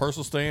 my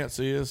personal stance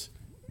is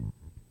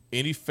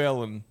any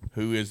felon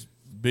who is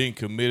being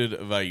committed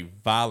of a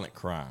violent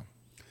crime.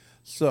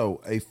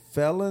 So, a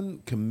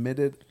felon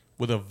committed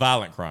With a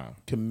violent crime.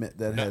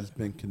 that has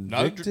been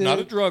Not convicted,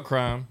 a drug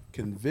crime.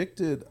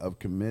 convicted of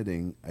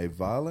committing a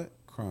violent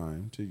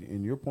crime,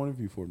 in your point of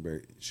view,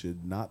 Fortenberry,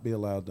 should not be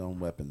allowed to own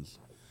weapons,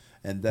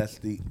 and that's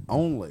the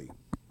only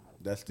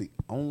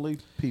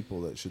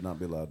people that should not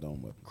be allowed to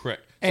own weapons.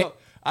 Correct. So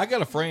I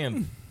got a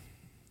friend.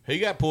 He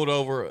got pulled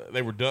over.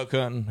 They were duck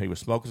hunting. He was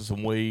smoking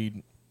some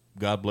weed.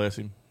 God bless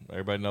him.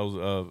 Everybody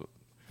knows.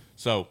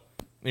 So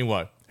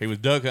anyway, he was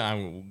duck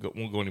hunting. I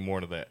won't go any more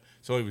into that.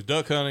 So he was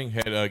duck hunting.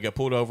 Had got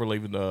pulled over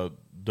leaving the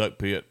duck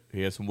pit.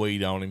 He had some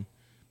weed on him.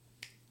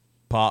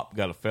 Pop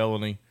got a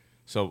felony.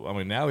 So I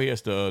mean, now he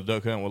has to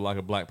duck hunt with like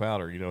a black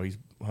powder. You know, he's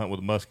hunting with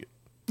a musket.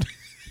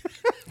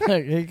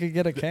 He could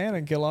get a can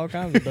and kill all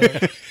kinds of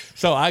ducks.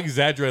 So I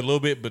exaggerate a little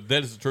bit, but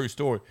that is a true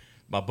story.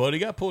 My buddy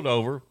got pulled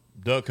over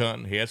duck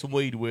hunting. He had some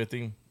weed with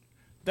him.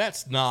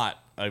 That's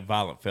not a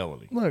violent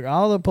felony. Look,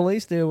 all the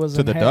police did was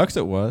To the ducks,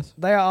 it was.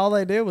 All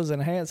they did was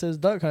enhance his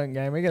duck hunting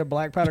game. He got a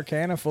black powder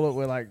cannon, fill it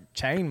with like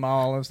chain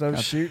maul and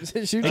stuff. Shoot.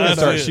 They That's gotta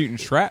start it. shooting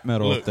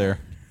shrapnel Look, up there.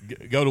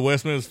 Go to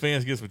Westminster's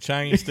fence, get some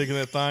chains, stick in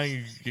that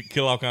thing, you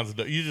kill all kinds of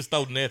ducks. You just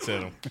throw nets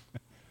at them.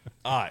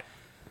 All right.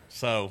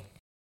 So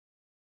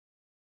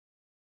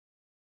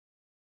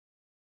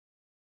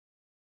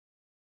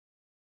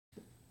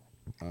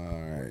All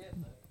right.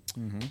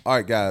 All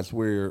right, guys,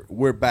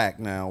 we're back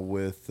now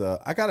with.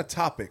 I got a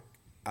topic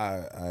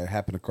I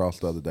happened across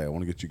the other day. I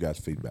want to get you guys'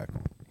 feedback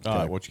on. all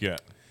right, what you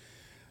got?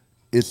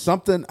 It's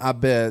something I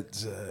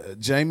bet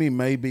Jamie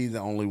may be the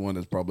only one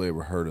that's probably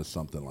ever heard of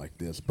something like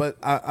this. But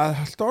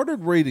I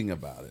started reading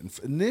about it. And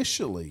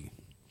initially,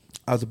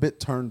 I was a bit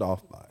turned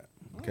off by it.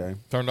 Okay.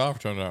 Turned off or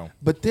turned on?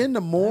 But then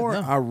the more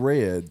I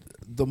read,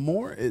 the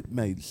more it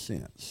made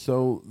sense.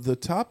 So the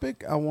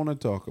topic I want to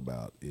talk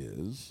about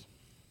is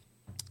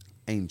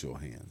angel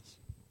hands.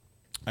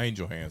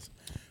 Angel hands.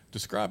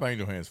 Describe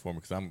angel hands for me,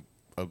 because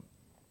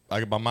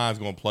my mind's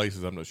going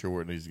places. I'm not sure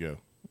where it needs to go.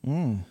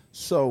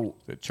 So,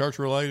 Is it church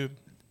related?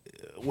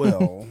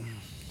 well,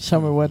 Show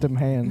me what them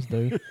hands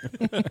do.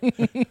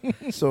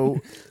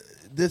 so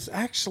this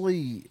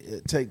actually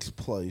takes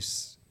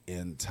place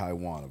in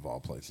Taiwan, of all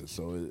places.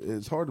 So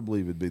it's hard to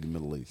believe it'd be the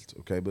Middle East.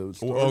 Okay, but it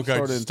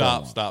started in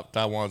Taiwan. Stop.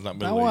 Taiwan's not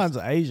Middle Taiwan's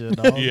East. Asia,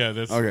 dog. Yeah,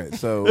 that's Okay,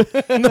 so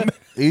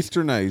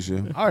Eastern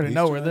Asia. I already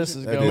know where this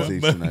is That going. is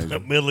Eastern Asia.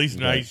 Middle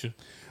Eastern Okay. Asia.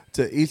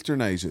 To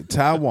Eastern Asia.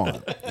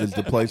 Taiwan is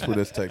the place where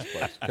this takes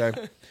place.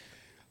 Okay,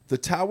 the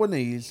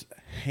Taiwanese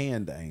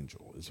hand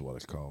angel is what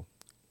it's called.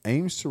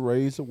 Aims to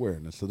raise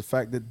awareness of the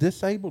fact that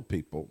disabled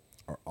people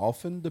are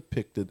often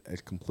depicted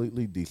as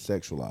completely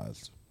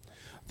desexualized,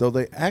 though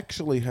they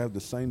actually have the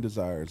same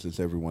desires as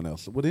everyone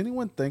else. Would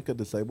anyone think a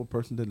disabled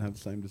person didn't have the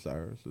same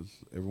desires as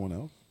everyone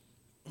else?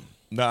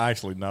 No,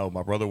 actually, no.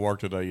 My brother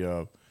worked at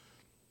a.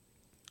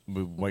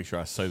 Make sure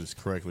I say this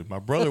correctly. My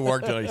brother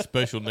worked at a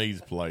special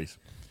needs place,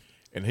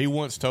 and he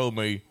once told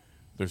me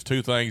there's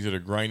two things that are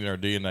ingrained in our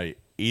DNA: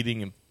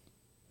 eating and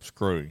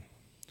screwing.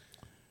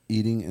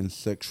 Eating and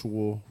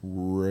sexual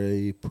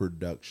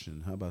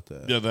reproduction. How about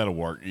that? Yeah, that'll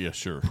work. Yeah,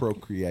 sure.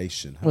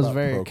 Procreation. How Was about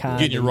very procreation? kind.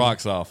 Getting your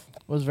rocks off.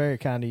 Was very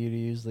kind of you to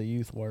use the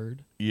youth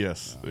word.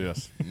 Yes. There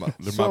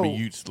So- might be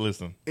youths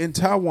listening. In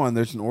Taiwan,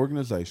 there's an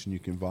organization you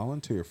can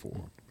volunteer for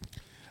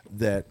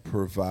that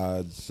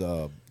provides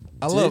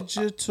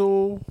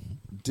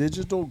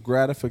digital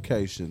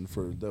gratification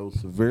for those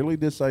severely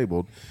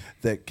disabled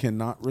that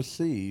cannot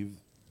receive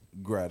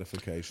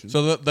gratification.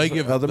 So they for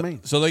give other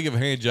means. So they give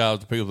hand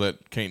jobs to people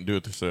that can't do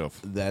it themselves.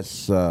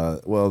 That's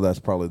that's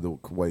probably the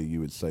way you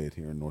would say it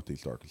here in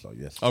Northeast Arkansas.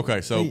 Yes.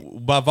 Okay, so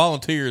by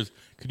volunteers,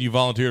 can you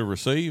volunteer to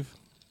receive?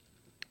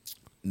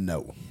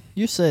 No.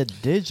 You said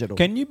digital.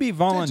 Can you be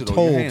Digital, your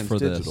voluntold hands, for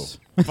digital. this?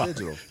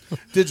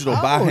 Digital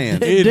by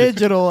hand.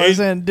 Digital as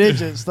in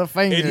digits, the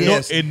fingers.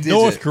 Yes, In digit.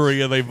 North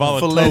Korea, they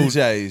volunteer.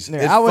 Phalanges. Yeah,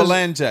 It's I was-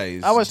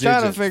 phalanges. I was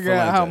trying to Digits, figure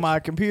out how phalanges. my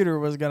computer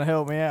was going to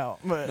help me out.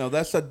 But No,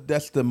 that's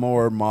the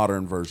more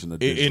modern version of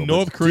digital. In but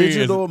North Korea,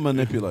 digital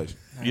manipulation.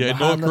 Yeah, in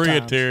Behind North the Korea,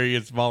 times. Terry,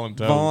 it's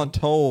volunteer.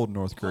 Voluntold,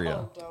 North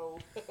Korea.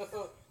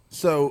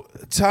 So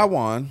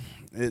Taiwan,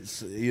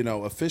 it's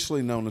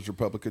officially known as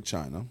Republic of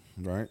China,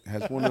 right?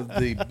 Has one of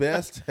the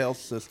best health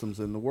systems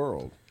in the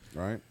world.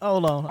 right?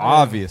 Hold on.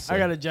 Obviously. I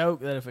got a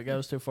joke that if it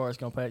goes too far, it's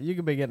going to pass. You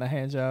could be getting a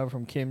hand job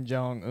from Kim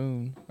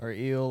Jong-un or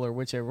Il or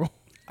whichever one.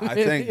 I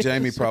think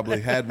Jamie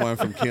probably had one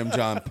from Kim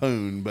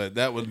Jong-un, but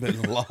that would have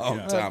been a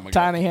long time ago.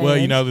 Tiny hands. Well,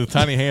 you know, the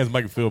tiny hands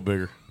make it feel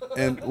bigger.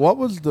 And what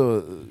was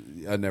the?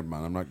 Never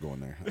mind. I'm not going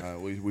there.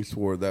 We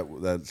swore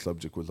that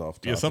subject was off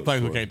topic. Yeah, some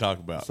things we so can't talk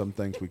about. Some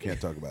things we can't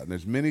talk about. And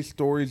there's many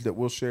stories that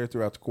we'll share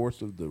throughout the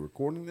course of the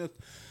recording this,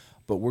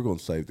 but we're going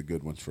to save the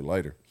good ones for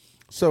later.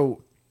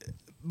 So,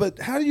 but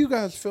how do you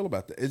guys feel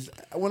about that?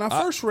 When I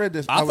first read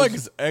this, I think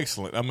it's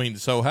excellent. I mean,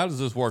 so how does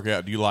this work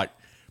out? Do you like?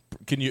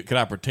 Can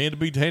I pretend to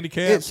be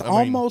handicapped? It's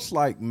almost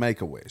like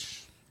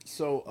Make-A-Wish.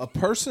 So a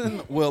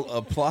person will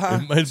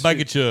apply. Make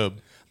a chub.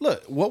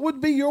 Look, what would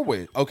be your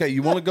wish? Okay,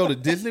 you want to go to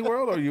Disney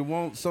World, or you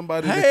want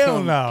somebody to Hell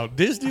come? no,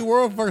 Disney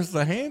World versus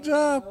a hand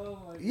job.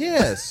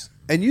 Yes,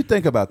 and you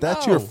think about that.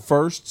 That's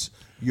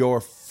your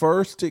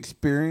first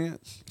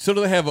experience. So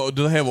do they have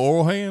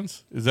oral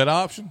hands? Is that an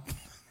option?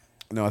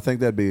 No, I think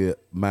that'd be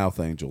mouth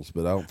angels,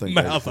 but I don't think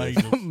Mouth that's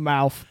angels.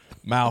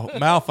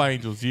 Mouth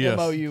angels. Yes.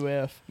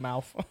 M-O-U-F.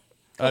 Mouth.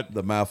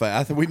 the mouth.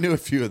 I think we knew a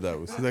few of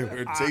those. They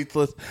were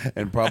teethless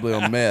and probably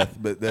on meth,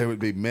 but they would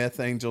be meth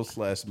angels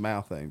 /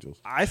 mouth angels.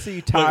 I see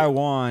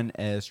Taiwan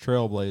as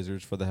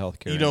trailblazers for the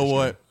healthcare. You know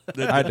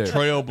industry. what? I do.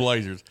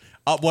 Trailblazers.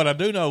 What I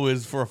do know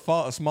is for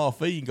a small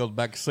fee, you can go to the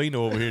back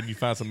casino over here and you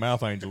find some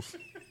mouth angels.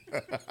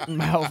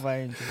 Mouth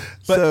angel.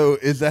 So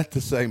is that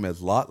the same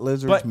as lot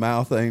lizards,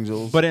 mouth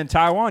angels? But in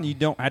Taiwan, you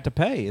don't have to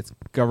pay. It's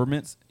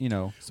government's,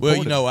 Well,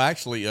 supported.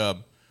 actually, I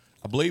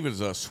believe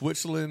it's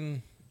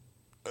Switzerland.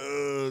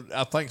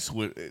 I think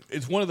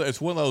it's one of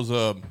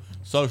those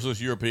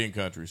socialist European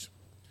countries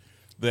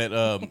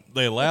that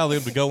they allow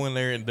them to go in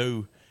there and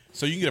do.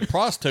 So you can get a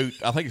prostitute.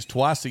 I think it's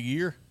twice a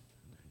year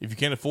if you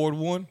can't afford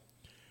one.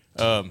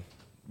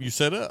 You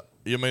set up.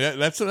 I mean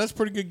that's a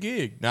pretty good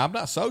gig. Now I'm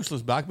not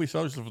socialist, but I can be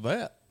socialist for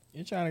that.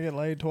 You trying to get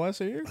laid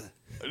twice a year?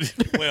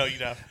 Well,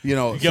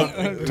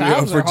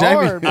 Times for are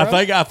Jamie, hard, bro.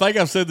 I think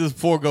I've said this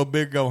before. Go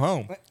big, go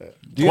home.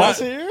 Twice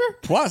a year?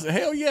 Twice,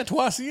 hell yeah,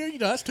 twice a year.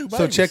 That's two babies.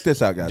 So check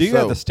this out, guys. Do you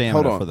have the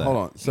stamina for that? Hold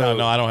on. So,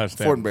 No, I don't have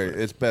stamina. Fortenberry,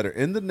 it's better.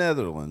 In the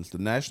Netherlands, the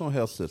National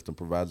Health System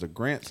provides a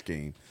grant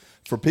scheme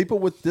for people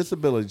with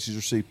disabilities to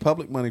receive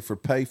public money for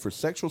pay for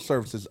sexual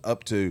services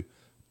up to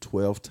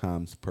 12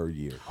 times per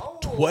year.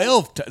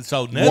 12.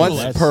 So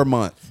Netherlands. Once per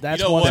month.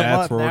 That's You know once what? a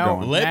That's month. where we're Now,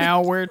 going.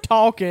 now we're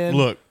talking.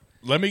 Look,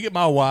 let me get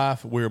my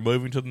wife. We're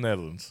moving to the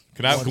Netherlands.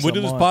 Can Once we a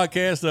do this month.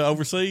 podcast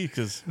overseas?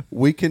 Because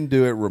We can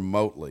do it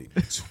remotely.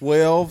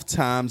 12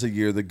 times a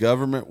year, the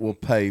government will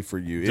pay for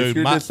you if Dude,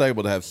 you're my-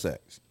 disabled to have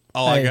sex.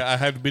 Hey. I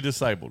have to be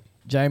disabled.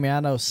 Jamie,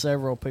 I know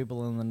several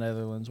people in the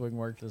Netherlands. We can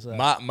work this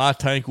out. My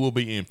tank will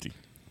be empty.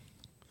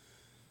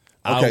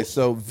 Okay,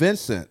 so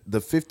Vincent, the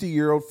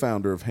 50-year-old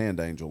founder of Hand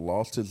Angel,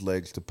 lost his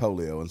legs to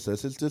polio and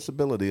says his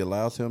disability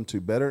allows him to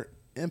better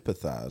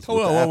empathize with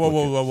the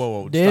applicants.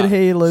 Whoa. Did Stop.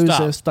 he lose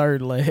Stop. his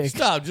third leg?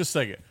 Stop, just a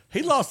second.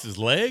 He lost his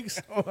legs?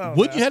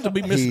 Would you have to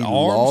be missing He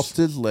arms? lost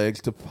his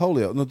legs to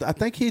polio. No, I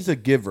think he's a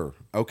giver,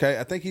 okay?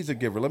 I think he's a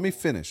giver. Let me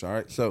finish, all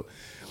right? So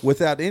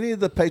without any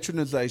of the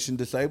patronization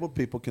disabled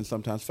people can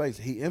sometimes face,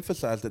 he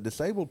emphasized that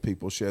disabled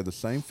people share the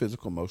same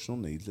physical emotional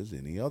needs as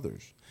any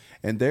others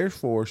and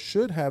therefore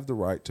should have the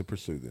right to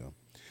pursue them.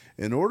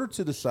 In order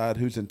to decide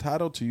who's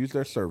entitled to use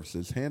their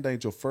services, Hand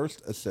Angel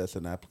first assess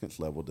an applicant's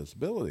level of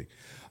disability.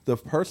 The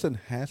person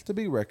has to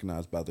be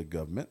recognized by the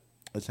government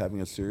as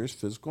having a serious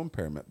physical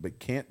impairment but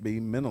can't be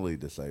mentally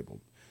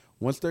disabled.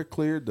 Once they're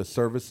cleared, the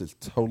service is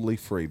totally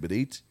free, but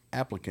each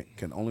applicant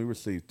can only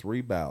receive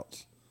 3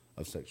 bouts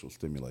of sexual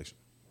stimulation.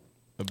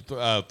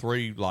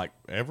 3 like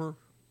ever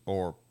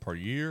or per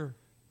year?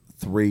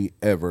 3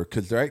 ever,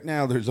 because right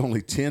now there's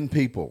only 10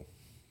 people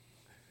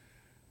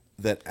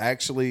that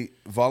actually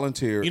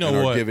volunteer and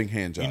are giving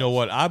hand jobs. You know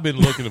what? I've been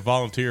looking to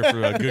volunteer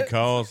for a good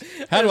cause.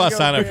 How do I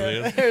sign up for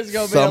this? There's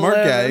gonna be Some are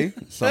 11.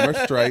 gay, some are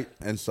straight,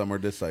 and some are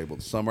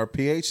disabled. Some are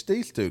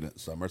PhD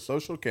students, some are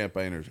social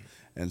campaigners,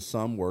 and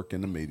some work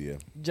in the media.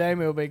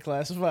 Jamie will be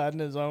classified in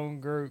his own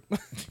group.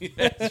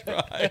 That's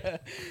right.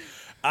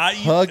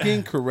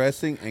 Hugging,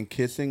 caressing, and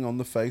kissing on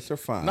the face are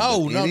fine.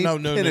 No, but no, any no,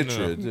 no, no, no.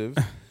 penetrative,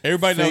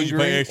 Everybody knows you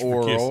pay fingering, extra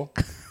for oral,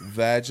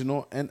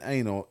 vaginal, and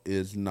anal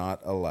is not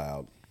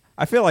allowed.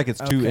 I feel like it's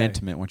too Okay.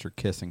 intimate when you're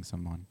kissing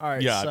someone. All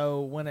right, Yeah.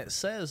 so when it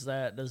says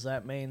that, does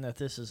that mean that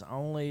this is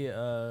only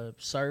a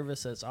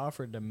service that's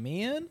offered to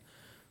men?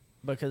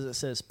 Because it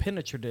says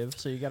penetrative,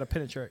 so you got to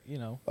penetrate,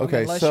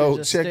 Okay, unless so you're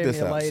just check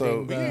this out. stimulating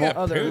So the Yeah,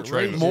 other penetrative.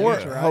 regions, More,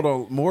 right? hold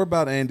on. More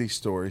about Andy's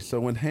story. So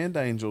when Hand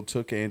Angel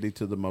took Andy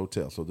to the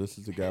motel, so this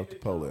is the guy with the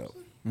polio.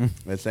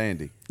 That's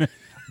Andy.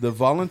 The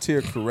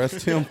volunteer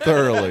caressed him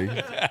thoroughly,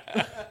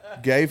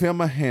 gave him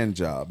a hand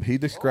job. He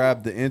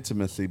described the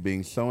intimacy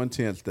being so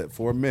intense that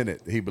for a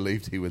minute he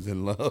believed he was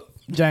in love.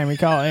 Jamie,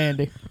 call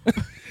Andy.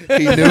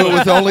 He knew it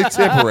was only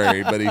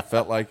temporary, but he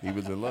felt like he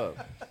was in love.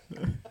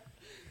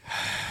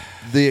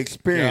 The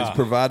experience Yeah.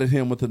 provided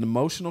him with an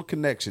emotional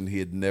connection he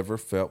had never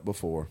felt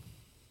before.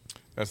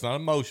 That's not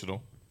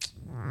emotional.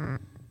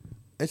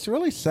 It's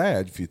really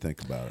sad if you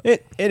think about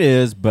it. It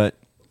is, but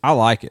I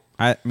like it.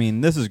 I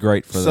mean, this is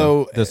great for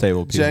the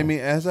disabled people. Jamie,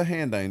 as a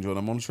hand angel, and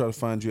I'm going to try to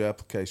find you an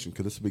application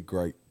because this would be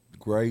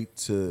great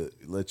to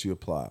let you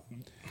apply.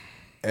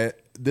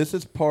 This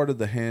is part of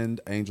the Hand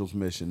Angel's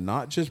mission,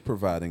 not just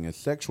providing a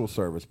sexual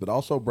service, but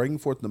also bringing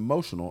forth an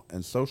emotional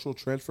and social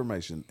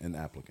transformation in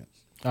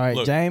applicants. All right,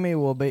 Look. Jamie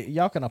will be.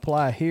 Y'all can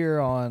apply here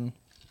on,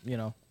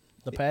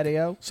 the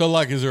patio. So,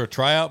 like, is there a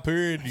tryout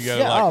period? You got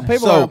Yeah,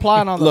 people are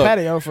applying on the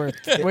patio for.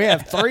 We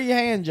have 3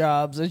 hand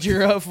jobs that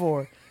you're up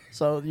for.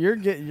 So you're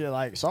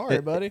like,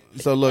 sorry, buddy.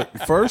 So look,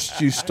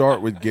 first you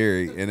start with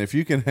Gary, and if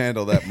you can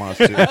handle that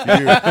monster,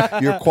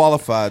 you're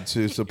qualified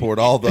to support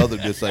all the other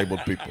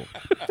disabled people.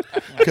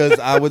 Because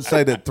I would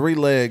say that 3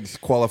 legs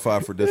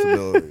qualify for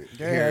disability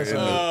here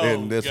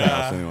in this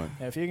house anyway.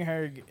 Yeah, if you can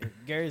hear,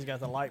 Gary's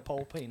got the light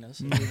pole penis.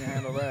 If you can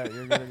handle that,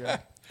 you're good to go.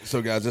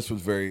 So guys, this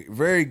was very,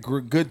 very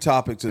good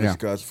topic to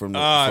discuss from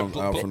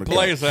the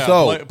play us out.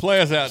 So,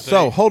 play us out.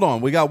 So hold on,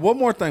 we got one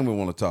more thing we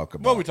want to talk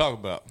about. What are we talking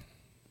about?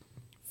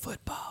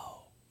 Football.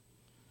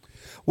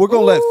 We're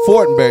going to let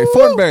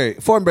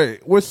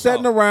Fortenberry. We're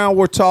sitting around.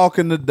 We're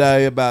talking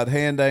today about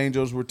hand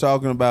angels. We're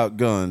talking about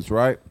guns,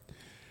 right?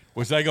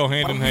 Which they go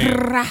hand in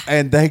hand.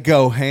 And they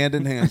go hand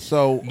in hand.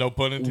 So, No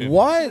pun intended.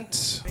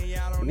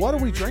 What are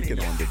we drinking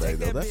on today,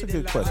 though? That's a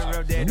good question.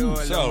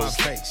 So,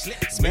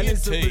 me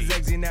and T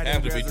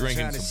have to be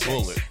drinking some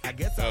Bullet.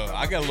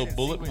 I got a little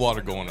Bullet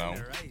water going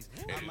on.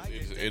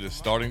 It is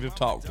starting to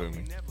talk to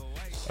me.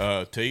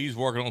 T's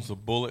working on some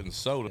Bullet and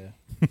soda.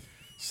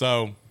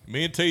 So,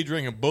 me and T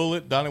drinking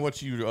Bullet. Donnie,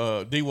 what you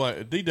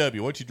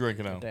DW? What you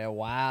drinking on? That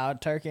wild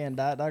turkey and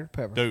Diet Dr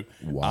Pepper. Dude,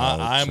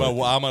 I'm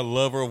a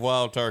lover of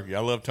wild turkey. I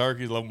love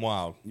turkeys. Love them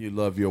wild. You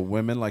love your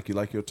women like you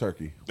like your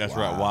turkey. That's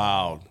right.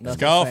 Wild. Nothing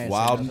Scoff. fancy,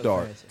 Wild and nothing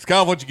dark. fancy.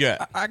 Scoff, what you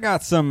got? I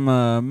got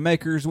some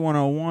Makers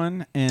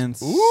 101 and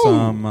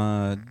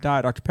some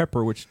Diet Dr.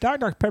 Pepper, which Diet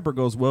Dr. Pepper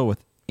goes well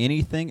with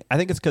anything. I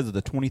think it's because of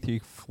the 23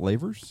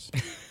 flavors.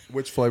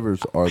 Which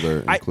flavors are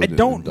there I included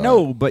don't in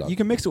know, Diet but Dr. you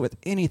can mix it with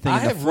anything, I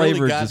and the have really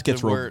flavor got just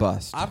gets to where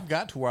robust. I've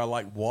got to where I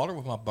like water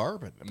with my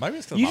bourbon. Maybe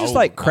it's 'cause You I'm just old.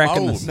 like I'm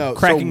cracking old. the No,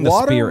 cracking so the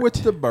water spirit. with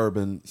the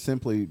bourbon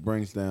simply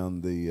brings down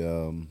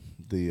the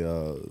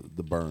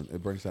burn.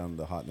 It brings down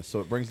the hotness. So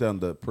it brings down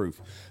the proof.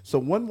 So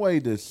one way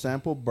to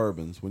sample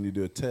bourbons when you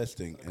do a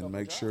testing and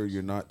make sure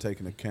you're not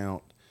taking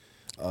account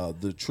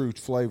the true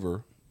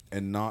flavor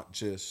and not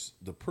just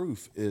the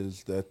proof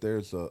is that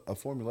there's a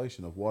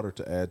formulation of water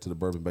to add to the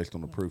bourbon based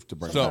on the proof to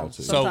bring it down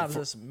to. Sometimes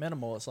it's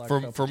minimal. It's like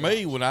For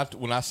me, when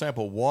I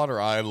sample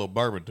water, I add a little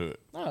bourbon to it.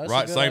 Oh, that's a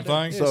right, good same idea.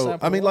 thing. Yeah. So,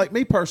 sample I mean, water. like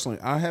me personally,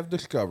 I have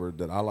discovered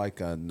that I like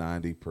a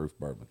 90 proof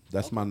bourbon.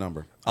 That's my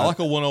number. I like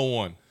a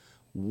 101.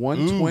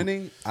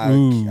 120, I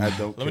don't Let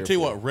care me tell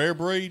you for. what, rare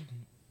breed.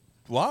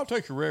 Wild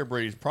Turkey rare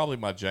breed is probably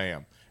my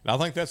jam, and I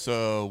think that's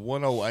a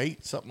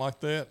 108, something like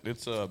that.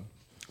 It's a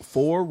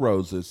 4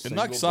 Roses. It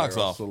knocks single socks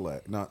barrel off.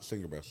 Select, not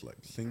single barrel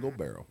select. Single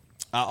barrel.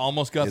 I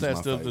almost got Is that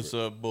my stuff. This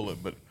Bullet,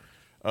 but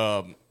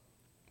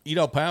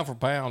pound for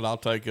pound, I'll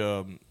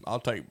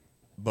take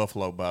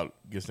Buffalo about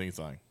against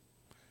anything.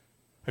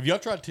 Have y'all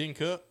tried Tin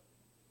Cup?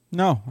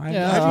 No,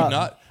 Yeah. Have you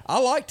not? I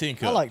like Tin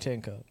Cup. I like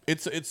Tin Cup.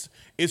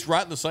 It's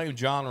right in the same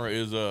genre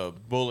as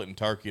Bullet and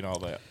Turkey and all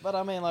that. But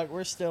I mean, like,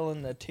 we're still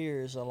in the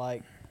tiers of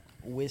like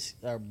whiskey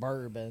or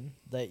bourbon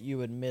that you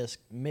would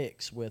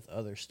mix with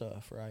other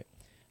stuff, right?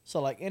 So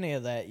like any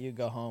of that, you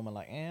go home and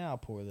like, I'll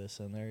pour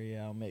this in there.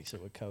 Yeah, I'll mix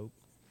it with Coke.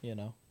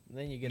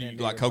 Then you get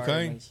into like your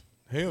cocaine? bourbons.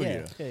 Hell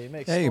yeah. you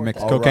mix. Hey, you sort mix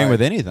that. cocaine right.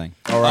 with anything.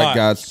 All right, right.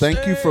 guys.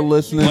 Thank you for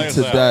listening Play us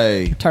out.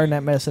 today. Turn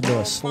that mess into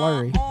a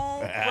slurry.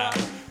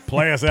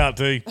 Play us out,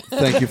 T.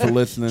 Thank you for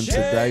listening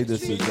today.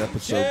 This is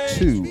episode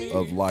 2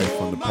 of Life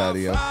on the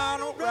Patio.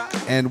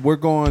 And we're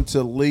going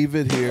to leave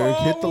it here.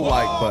 Hit the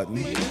like button.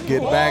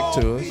 Get back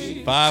to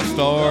us. 5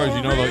 stars.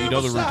 You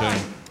know the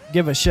routine.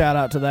 Give a shout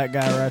out to that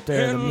guy right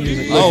there. The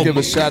music. Let's give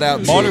a shout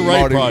out to Marty the Ray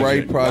Marty Project.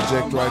 Ray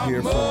Project right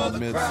here from the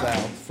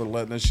Mid-South for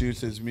letting us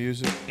use his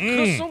music.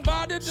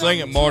 Sing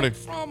it, Marty.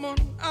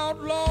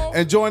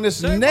 And join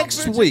us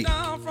next week.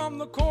 From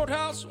the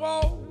courthouse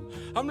wall,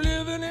 I'm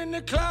living in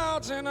the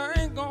clouds and I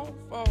ain't gonna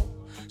fall.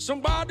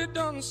 Somebody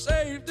done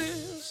saved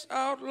this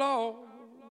outlaw.